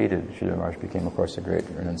was defeated. Sridhar Maharaj became, of course, a great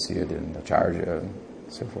renunciate and acharya and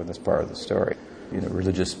so forth. That's part of the story.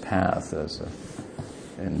 Religious path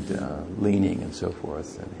and leaning and so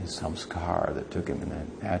forth, and his samskar that took him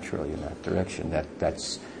naturally in that direction.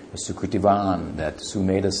 That's a Sukritivan, that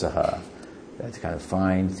Sumedhasaha, that kind of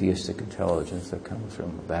fine theistic intelligence that comes from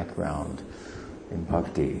a background in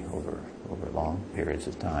bhakti over long periods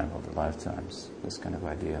of time, over lifetimes, this kind of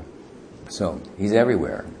idea. So he's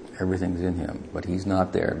everywhere. Everything's in him, but he's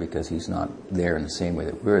not there because he's not there in the same way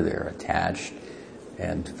that we're there, attached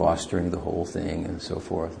and fostering the whole thing and so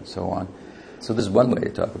forth and so on. So this is one way to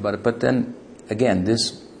talk about it. But then, again,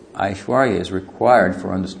 this Aishwarya is required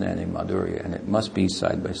for understanding Madhurya, and it must be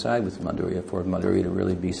side by side with Madhurya for Madhurya to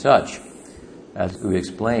really be such, as we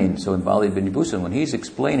explained. So in Bali Vidyabhushan, when he's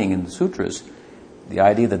explaining in the sutras the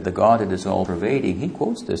idea that the Godhead is all-pervading, he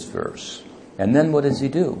quotes this verse. And then what does he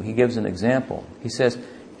do? He gives an example. He says,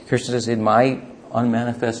 Krishna says, in my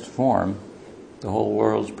unmanifest form, the whole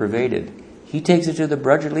world's pervaded. He takes it to the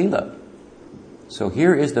Braja Leela. So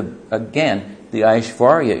here is the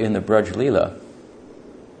Aishwarya in the Braj Leela,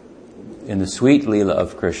 in the sweet Leela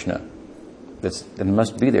of Krishna. That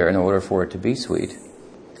must be there in order for it to be sweet.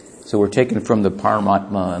 So we're taken from the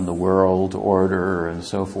Paramatma and the world order and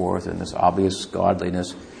so forth, and this obvious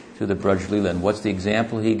godliness, to the Braj Leela. And what's the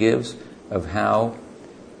example he gives of how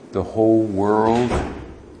the whole world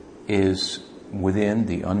is within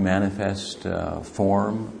the unmanifest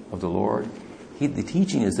form of the Lord? The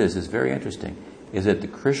teaching is this, is very interesting, is that the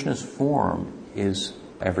Krishna's form is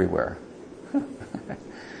everywhere.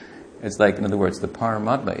 It's like, in other words, the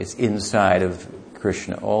Paramatma is inside of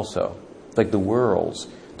Krishna also. Like the world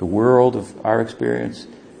of our experience,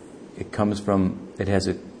 it has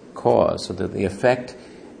a cause, so that the effect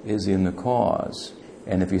is in the cause.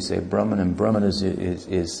 And if you say Brahman, and Brahman is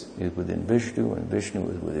within Vishnu, and Vishnu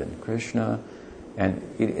is within Krishna. And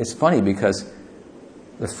it's funny because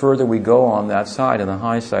the further we go on that side, on the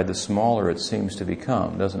high side, the smaller it seems to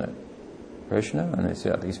become, doesn't it? Krishna, and it's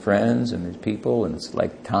got these friends and these people, and it's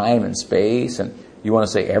like time and space, and you want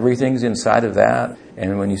to say everything's inside of that.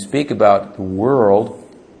 And when you speak about the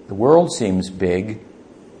world seems big.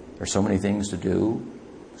 There's so many things to do,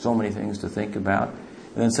 so many things to think about.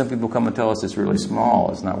 And then some people come and tell us it's really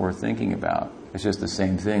small, it's not worth thinking about. It's just the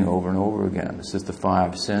same thing over and over again. It's just the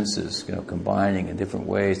five senses, combining in different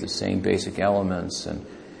ways the same basic elements, and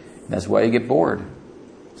that's why you get bored.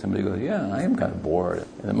 Somebody goes, yeah, I am kind of bored.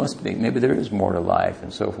 And it must be, maybe there is more to life,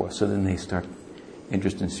 and so forth. So then they start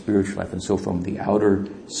interest in spiritual life. And so from the outer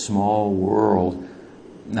small world,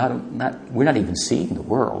 we're not even seeing the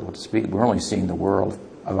world. We're only seeing the world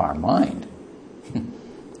of our mind.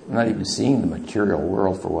 We're not even seeing the material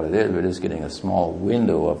world for what it is. We're just getting a small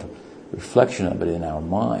window of reflection of it in our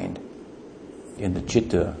mind, in the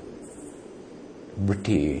chitta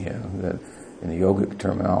vritti, in the yogic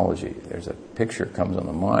terminology. There's a picture comes on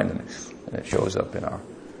the mind, and it shows up in our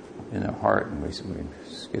heart, and we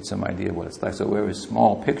get some idea of what it's like. So we have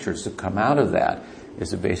small pictures to come out of that.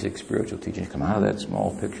 Is the basic spiritual teaching. Come out of that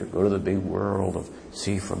small picture, go to the big world,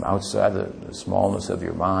 see from outside the smallness of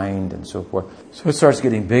your mind, and so forth. So it starts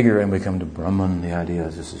getting bigger, and we come to Brahman. The idea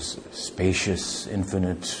is this is spacious,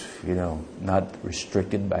 infinite, not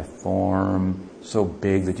restricted by form, so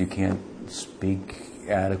big that you can't speak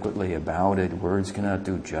adequately about it. Words cannot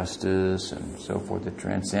do justice, and so forth. It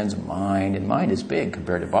transcends mind, and mind is big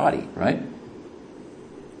compared to body, right?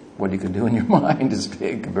 What you can do in your mind is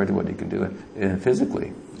big compared to what you can do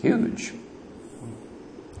physically. Huge.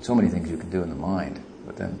 So many things you can do in the mind,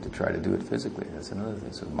 but then to try to do it physically, that's another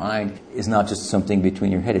thing. So mind is not just something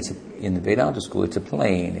between your head. In the Vedanta school, it's a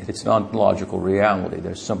plane. It's not logical reality.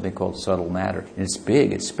 There's something called subtle matter. And it's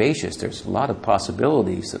big, it's spacious. There's a lot of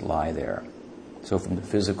possibilities that lie there. So from the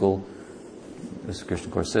physical, as Krishna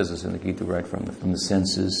of course says this in the Gita, right, from the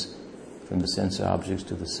senses, from the sense objects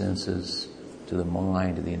to the senses, to the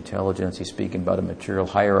mind, to the intelligence. He's speaking about a material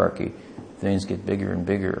hierarchy. Things get bigger and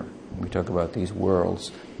bigger. We talk about these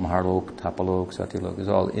worlds, Mahalok, Tapalok, Satyalok. It's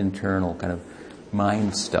all internal kind of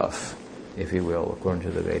mind stuff, if you will, according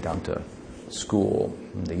to the Vedanta school,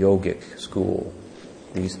 the yogic school.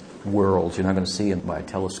 These worlds, you're not going to see them by a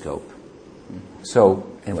telescope. So,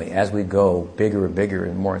 anyway, as we go bigger and bigger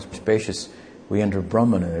and more spacious, we enter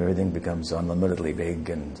Brahman, and everything becomes unlimitedly big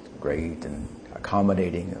and great and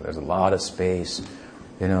accommodating. There's a lot of space,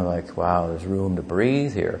 like, wow, there's room to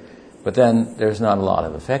breathe here. But then there's not a lot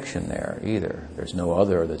of affection there either. There's no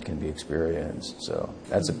other that can be experienced. So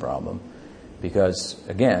that's a problem. Because,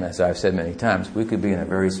 again, as I've said many times, we could be in a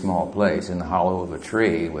very small place in the hollow of a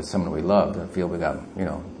tree with someone we love and feel we got,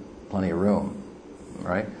 plenty of room,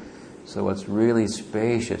 right? So what's really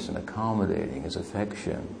spacious and accommodating is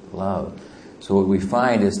affection, love. So what we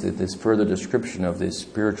find is that this further description of this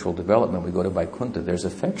spiritual development, we go to Vaikuntha, there's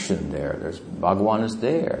affection there, Bhagavan is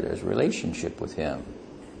there, there's relationship with him.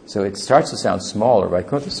 So it starts to sound smaller.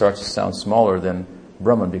 Vaikuntha starts to sound smaller than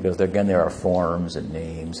Brahman, because again there are forms and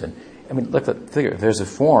names. And I mean, look at the figure. There's a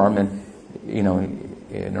form, and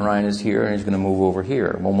Narayan is here, and he's going to move over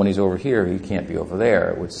here. Well, when he's over here, he can't be over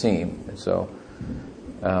there, it would seem. And so,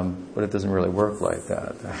 but it doesn't really work like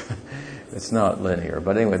that. It's not linear.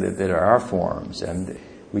 But anyway, there are forms, and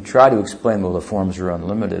we try to explain, well, the forms are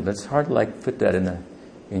unlimited, but it's hard to put that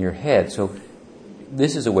in your head. So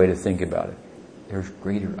this is a way to think about it. There's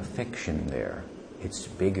greater affection there. It's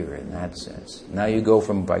bigger in that sense. Now you go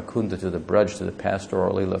from Vaikuntha to the Braj, to the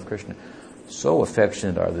pastoral Leela of Krishna. So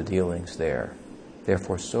affectionate are the dealings there.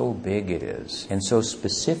 Therefore, so big it is, and so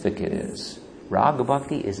specific it is. Raga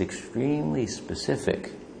Bhakti is extremely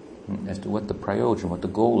specific as to what the prayojan, what the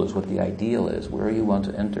goal is, what the ideal is, where you want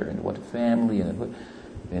to enter, and what family, and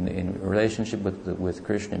in relationship with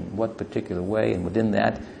Krishna, in what particular way, and within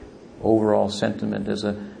that overall sentiment as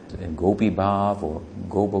in Gopi Bhav or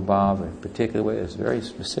Gopa Bhav in a particular way. It's very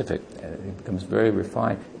specific. It becomes very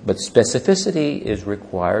refined. But specificity is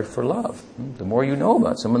required for love. The more you know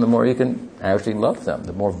about someone, the more you can actually love them.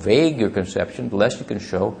 The more vague your conception, the less you can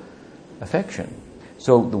show affection.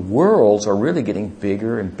 So the worlds are really getting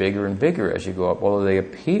bigger and bigger and bigger as you go up, although they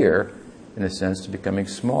appear, in a sense, to becoming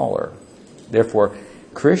smaller. Therefore,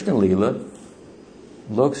 Krishna Lila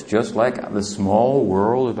looks just like the small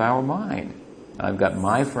world of our mind. I've got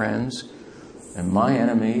my friends and my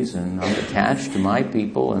enemies, and I'm attached to my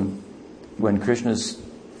people. And when Krishna's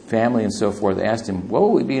family and so forth asked him, what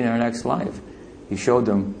will we be in our next life? He showed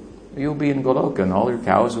them, you'll be in Goloka, and all your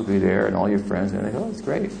cows will be there, and all your friends. And they go, oh, it's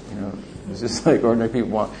great. It's just like ordinary people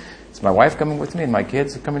want. Is my wife coming with me, and my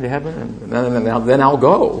kids are coming to heaven? And then I'll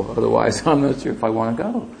go. Otherwise, I'm not sure if I want to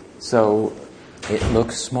go. So it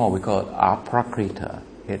looks small. We call it aprakrita.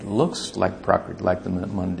 It looks like prakriti, like the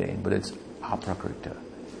mundane, but it's aprakrita.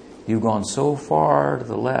 You've gone so far to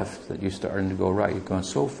the left that you're starting to go right. You've gone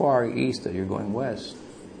so far east that you're going west.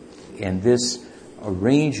 And this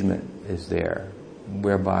arrangement is there,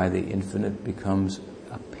 whereby the infinite becomes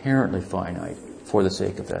apparently finite for the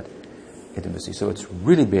sake of that intimacy. So it's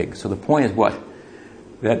really big. So the point is what?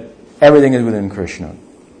 That everything is within Krishna.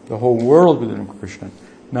 The whole world is within Krishna.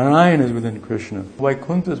 Narayana is within Krishna.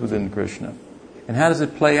 Vaikuntha is within Krishna. And how does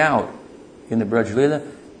it play out in the Braj Lila?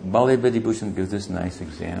 Bali Vidibhushan gives this nice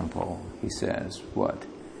example. He says, what?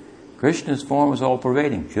 Krishna's form is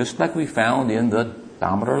all-pervading, just like we found in the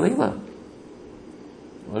Damodar Lila.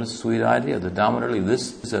 What a sweet idea, the Damodar Lila.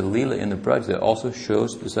 This is a Lila in the Braj that also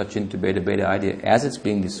shows the Sachinta Beta Beta idea as it's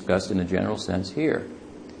being discussed in a general sense here.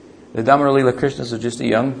 The Damodar Lila, Krishna is just a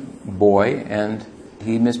young boy and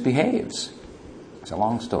he misbehaves. It's a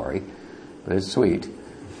long story, but it's sweet.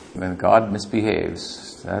 When God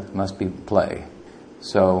misbehaves, that must be play.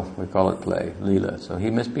 So we call it play, Leela. So he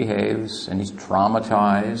misbehaves and he's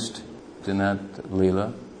traumatized in that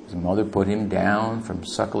Leela. His mother put him down from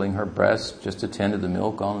suckling her breast just to tend to the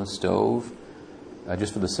milk on the stove,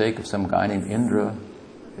 just for the sake of some guy named Indra,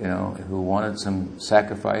 who wanted some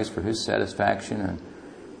sacrifice for his satisfaction. And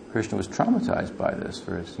Krishna was traumatized by this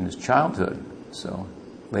in his childhood. So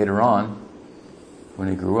later on, when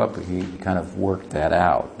he grew up, he kind of worked that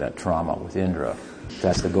out, that trauma with Indra.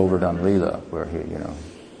 That's the Govardhan Leela, where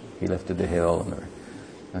he lifted the hill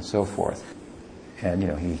and so forth. And,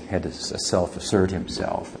 he had to self-assert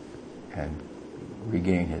himself and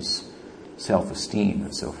regain his self-esteem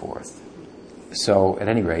and so forth. So, at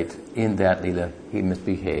any rate, in that Leela, he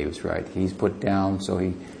misbehaves, right? He's put down, so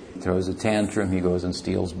he throws a tantrum. He goes and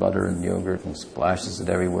steals butter and yogurt and splashes it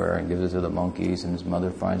everywhere and gives it to the monkeys, and his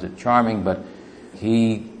mother finds it charming, but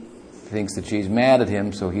he thinks that she's mad at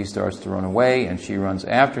him, so he starts to run away, and she runs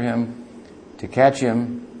after him to catch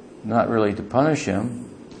him, not really to punish him,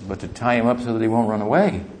 but to tie him up so that he won't run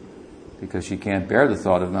away, because she can't bear the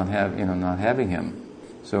thought of not having him.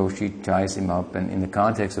 So she ties him up, and in the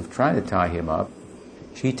context of trying to tie him up,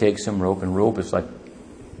 she takes some rope, and rope is like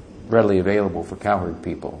readily available for cowherd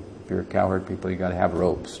people. If you're a cowherd people, you got to have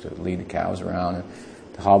ropes to lead the cows around and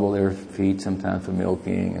to hobble their feet sometimes for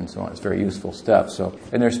milking and so on. It's very useful stuff. So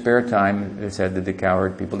in their spare time, it said that the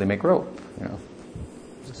cowherd people, they make rope.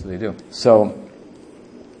 That's what they do. So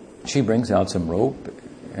she brings out some rope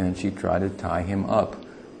and she tried to tie him up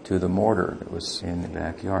to the mortar that was in the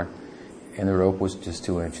backyard. And the rope was just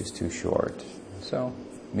 2 inches too short. So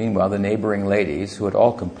meanwhile, the neighboring ladies, who had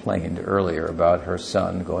all complained earlier about her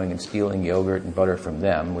son going and stealing yogurt and butter from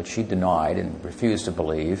them, which she denied and refused to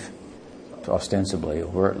believe, ostensibly,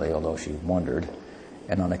 overtly, although she wondered.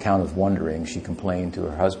 And on account of wondering, she complained to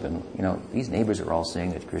her husband, these neighbors are all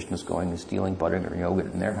saying that Krishna's going and stealing butter and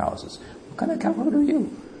yogurt in their houses. What kind of cowherd are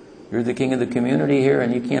you? You're the king of the community here,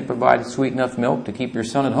 and you can't provide sweet enough milk to keep your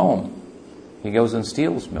son at home. He goes and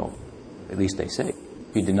steals milk, at least they say.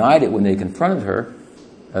 He denied it when they confronted her,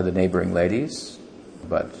 the neighboring ladies,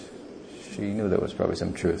 but she knew there was probably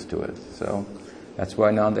some truth to it. So that's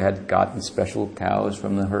why Nanda had gotten special cows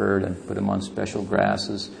from the herd and put them on special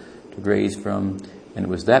grasses to graze from. And it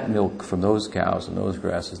was that milk from those cows and those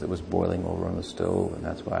grasses that was boiling over on the stove. And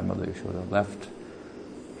that's why Mother Yashoda left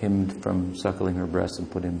him from suckling her breast and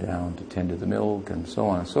put him down to tend to the milk and so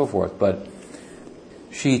on and so forth. But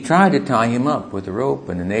she tried to tie him up with the rope,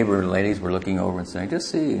 and the neighbor ladies were looking over and saying, just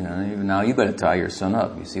see, now you better tie your son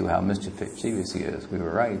up. You see how mischievous he is. We were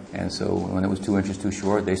right. And so when it was 2 inches too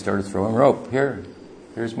short, they started throwing rope.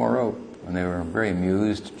 Here's more rope. And they were very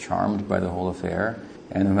amused, charmed by the whole affair.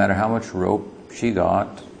 And no matter how much rope she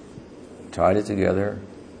got, tied it together,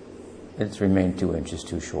 it's remained 2 inches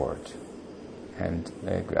too short. And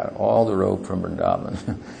they got all the rope from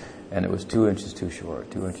Vrindavan And it was 2 inches too short,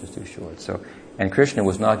 2 inches too short. So, and Krishna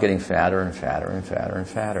was not getting fatter and fatter and fatter and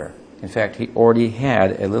fatter. In fact, he already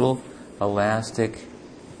had a little elastic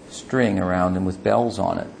string around him with bells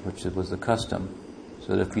on it, which was the custom.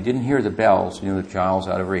 So that if you didn't hear the bells, you knew the child's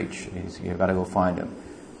out of reach. You've got to go find him.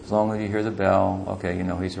 As long as you hear the bell, okay, you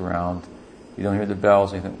know he's around. You don't hear the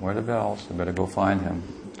bells, you think, where are the bells? I better go find him.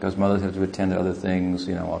 Because mothers have to attend to other things,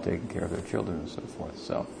 while taking care of their children and so forth.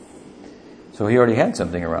 So he already had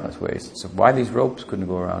something around his waist. So why these ropes couldn't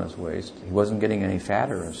go around his waist? He wasn't getting any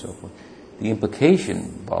fatter and so forth. The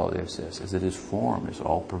implication, Baladev says, is that his form is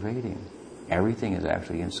all-pervading. Everything is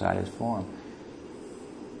actually inside his form.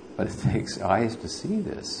 But it takes eyes to see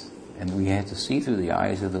this. And we have to see through the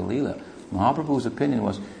eyes of the Leela. Mahaprabhu's opinion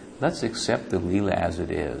was, let's accept the Leela as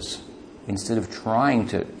it is, instead of trying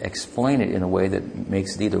to explain it in a way that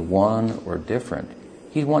makes it either one or different.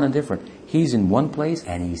 He's one and different. He's in one place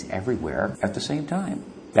and he's everywhere at the same time.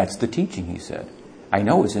 That's the teaching, he said. I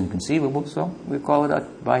know it's inconceivable, so we call it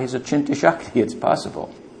out by his Achinta Shakti. It's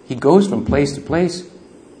possible. He goes from place to place,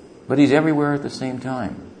 but he's everywhere at the same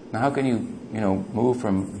time. Now how can you, move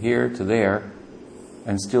from here to there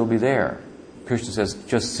and still be there? Krishna says,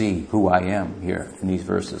 just see who I am here in these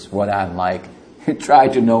verses, what I'm like. Try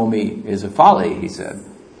to know me is a folly, he said.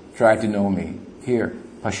 Try to know me. Here,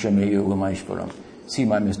 Pashameyo Lamaishvaram. See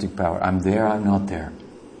my mystic power. I'm there, I'm not there.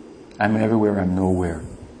 I'm everywhere, I'm nowhere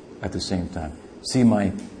at the same time. See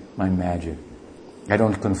my magic. I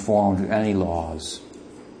don't conform to any laws.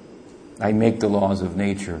 I make the laws of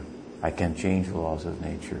nature. I can't change the laws of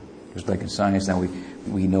nature. Just like in science now,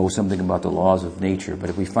 we know something about the laws of nature, but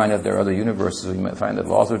if we find out there are other universes, we might find that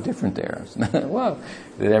laws are different there. Well,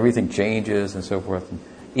 that everything changes and so forth. And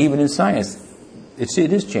even in science, it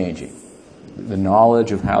is changing. The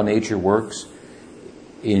knowledge of how nature works,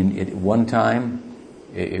 at one time,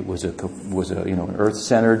 it was an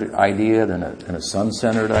earth-centered idea, then a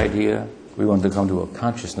sun-centered idea. We want to come to a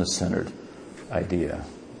consciousness-centered idea,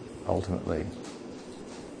 ultimately.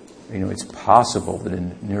 It's possible that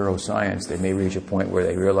in neuroscience they may reach a point where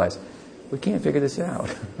they realize, we can't figure this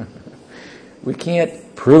out. We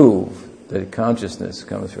can't prove that consciousness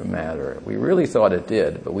comes from matter. We really thought it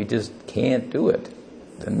did, but we just can't do it.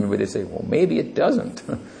 Then maybe they say, well, maybe it doesn't.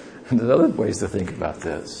 And there's other ways to think about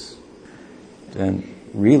this. Then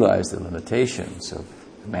realize the limitations of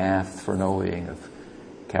math for knowing, of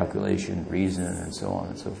calculation, reason, and so on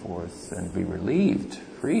and so forth, and be relieved,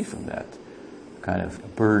 free from that kind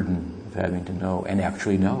of burden of having to know and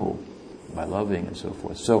actually know by loving and so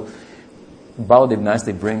forth. So Baladev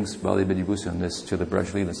nicely brings Baladev Vidibhusan this to the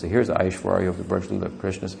Braj Leela. So here's the Aishwarya of the Braj Leela.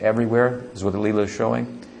 Krishna's everywhere is what the Leela is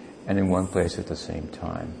showing, and in one place at the same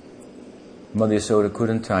time. Mother Yasoda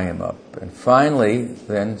couldn't tie him up. And finally,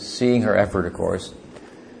 then, seeing her effort, of course,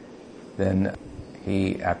 then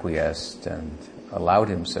he acquiesced and allowed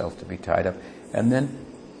himself to be tied up. And then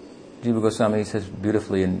Jiva Goswami says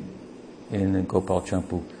beautifully in Gopal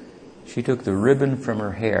Champu, she took the ribbon from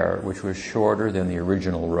her hair, which was shorter than the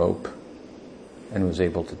original rope, and was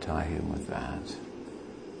able to tie him with that,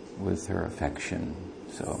 with her affection.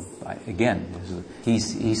 So, again,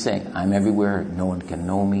 he's saying, I'm everywhere, no one can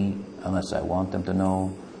know me unless I want them to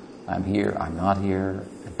know. I'm here, I'm not here.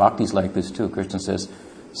 Bhakti's like this too. Krishna says,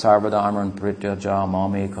 Sarvadharman prityaja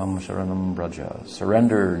mamekam sharanam braja.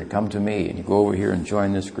 Surrender and come to me, and you go over here and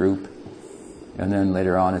join this group. And then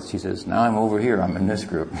later on, he says, now I'm over here, I'm in this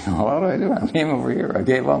group. What do? I came over here, I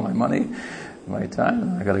gave all my money, my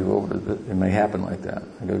time, I got to go over to this. It may happen like that.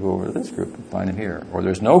 I got to go over to this group and find him here. Or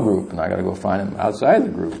there's no group, and I got to go find him outside the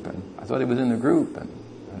group. And I thought he was in the group. And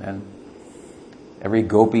then every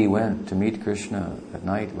gopi went to meet Krishna at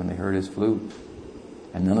night when they heard his flute.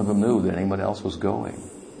 And none of them knew that anyone else was going.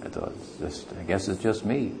 I thought, I guess it's just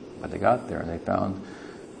me. But they got there and they found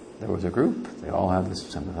there was a group. They all have this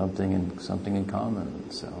something in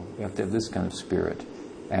common. So we have to have this kind of spirit.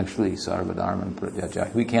 Actually, Sarvadharman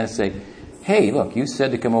Pratyaja. We can't say, hey, look, you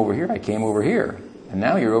said to come over here. I came over here. And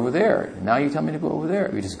now you're over there. And now you tell me to go over there.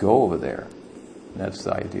 We just go over there. That's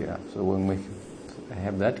the idea. So when we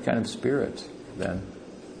have that kind of spirit, then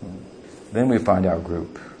we find our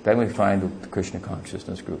group. Then we find the Krishna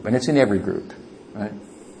consciousness group. And it's in every group, right?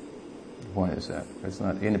 The point is that. It's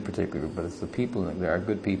not in a particular group, but it's the people. There are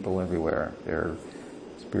good people everywhere. There are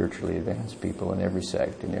spiritually advanced people in every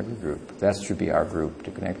sect, in every group. That should be our group,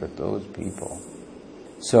 to connect with those people.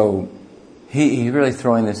 So he's really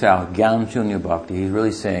throwing this out. Gyan Shunya Bhakti. He's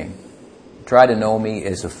really saying, try to know me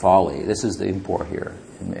is a folly. This is the import here,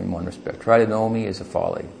 in one respect. Try to know me is a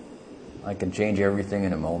folly. I can change everything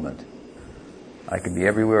in a moment. I can be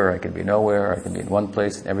everywhere, I can be nowhere, I can be in one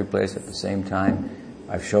place and every place at the same time.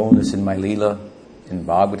 I've shown this in my Leela, in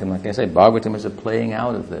Bhagavatam, like I say, Bhagavatam is a playing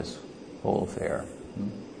out of this whole affair.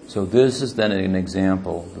 So this is then an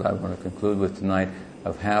example that I want to conclude with tonight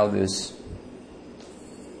of how this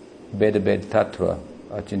Beda-Beda Tattva,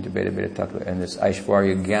 Achintya Beda-Beda Tattva, and this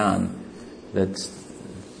Aishwarya Gyan, that's,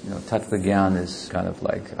 Tattva Gyan is kind of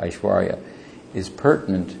like Aishwarya, is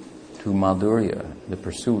pertinent to Madhurya, the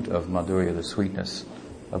pursuit of Madhurya, the sweetness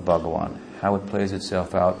of Bhagavan, how it plays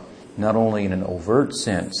itself out, not only in an overt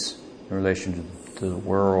sense in relation to the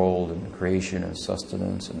world and creation and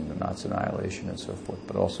sustenance and the Nat's annihilation and so forth,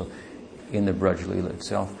 but also in the Braj Leela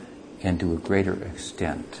itself and to a greater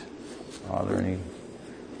extent. Are there any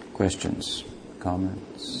questions,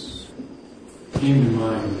 comments? Came to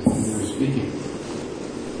mind when you were speaking.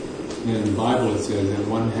 In the Bible it says that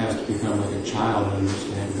one has to become like a child to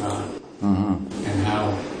understand God. Mm-hmm. And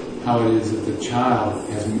how it is that the child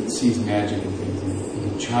sees magic and things,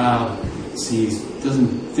 and the child doesn't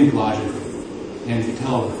think logically. And if you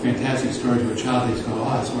tell a fantastic story to a child, they just go,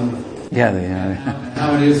 "Oh, it's wonderful." Yeah, they are.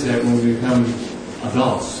 How it is that when we become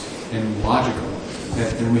adults and logical,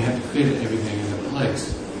 that then we have to fit everything into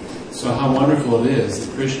place. So how wonderful it is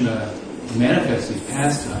that Krishna manifests these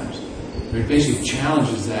pastimes. He basically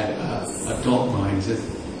challenges that adult mind to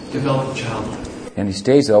develop a child mind. And he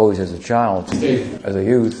stays always as a child, as a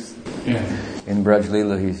youth. Yeah. In Braj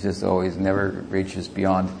Leela, he's just always never reaches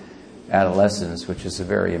beyond adolescence, which is a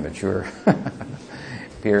very immature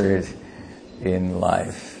period in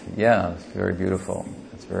life. Yeah, it's very beautiful.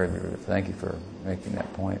 It's very beautiful. Thank you for making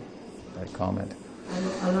that point, that comment.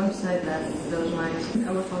 Alongside that, those lines,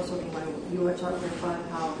 I was also when you were talking about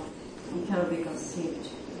how you cannot be conceived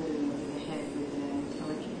within the head with the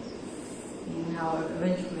intelligence, and how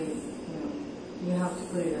eventually, you have to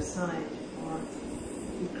put it aside, or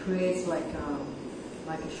it creates like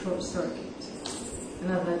a short circuit.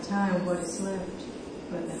 And at that time, what is left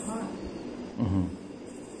but the heart?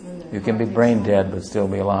 You can be brain dead but still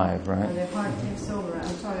be alive, right? And the heart takes over.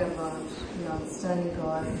 I'm talking about understanding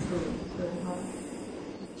God through the heart.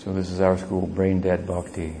 So this is our school, brain dead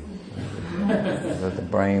bhakti. Let the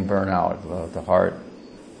brain burn out, let the heart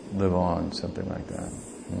live on, something like that.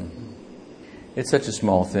 It's such a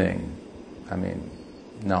small thing. I mean,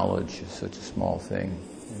 knowledge is such a small thing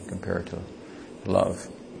compared to love.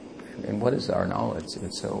 And what is our knowledge?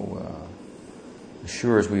 It's so, as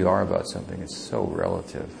sure as we are about something, it's so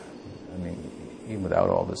relative. I mean, even without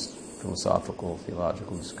all this philosophical,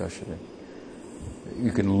 theological discussion,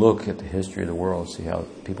 you can look at the history of the world and see how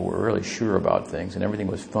people were really sure about things, and everything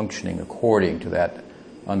was functioning according to that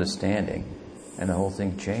understanding, and the whole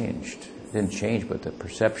thing changed. It didn't change, but the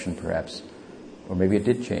perception perhaps, or maybe it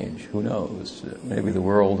did change, who knows? Maybe the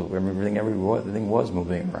world, everything was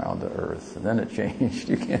moving around the earth, and then it changed.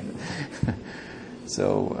 You can't.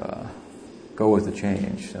 So, go with the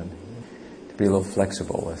change, and to be a little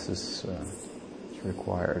flexible, this is it's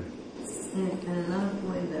required. And another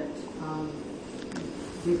point that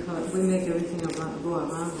because we make everything go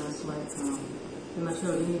around us, like the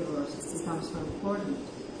material universe becomes so important.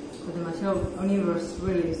 But the material universe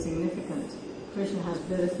really is significant. Krishna has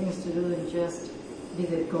better things to do than just be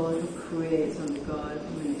the God who creates and the God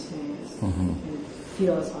who maintains and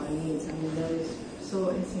feels our needs. I mean, that is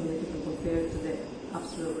so insignificant compared to the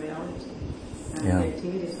absolute reality and the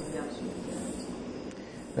activities of the absolute reality.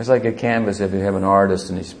 It's like a canvas. If you have an artist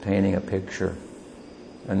and he's painting a picture,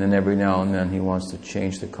 and then every now and then he wants to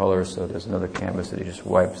change the color, so there's another canvas that he just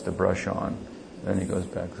wipes the brush on. Then he goes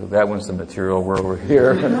back. So that one's the material world we're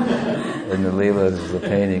here. And the Leela is the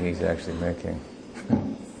painting he's actually making. All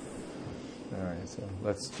right, so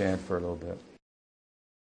let's chant for a little bit.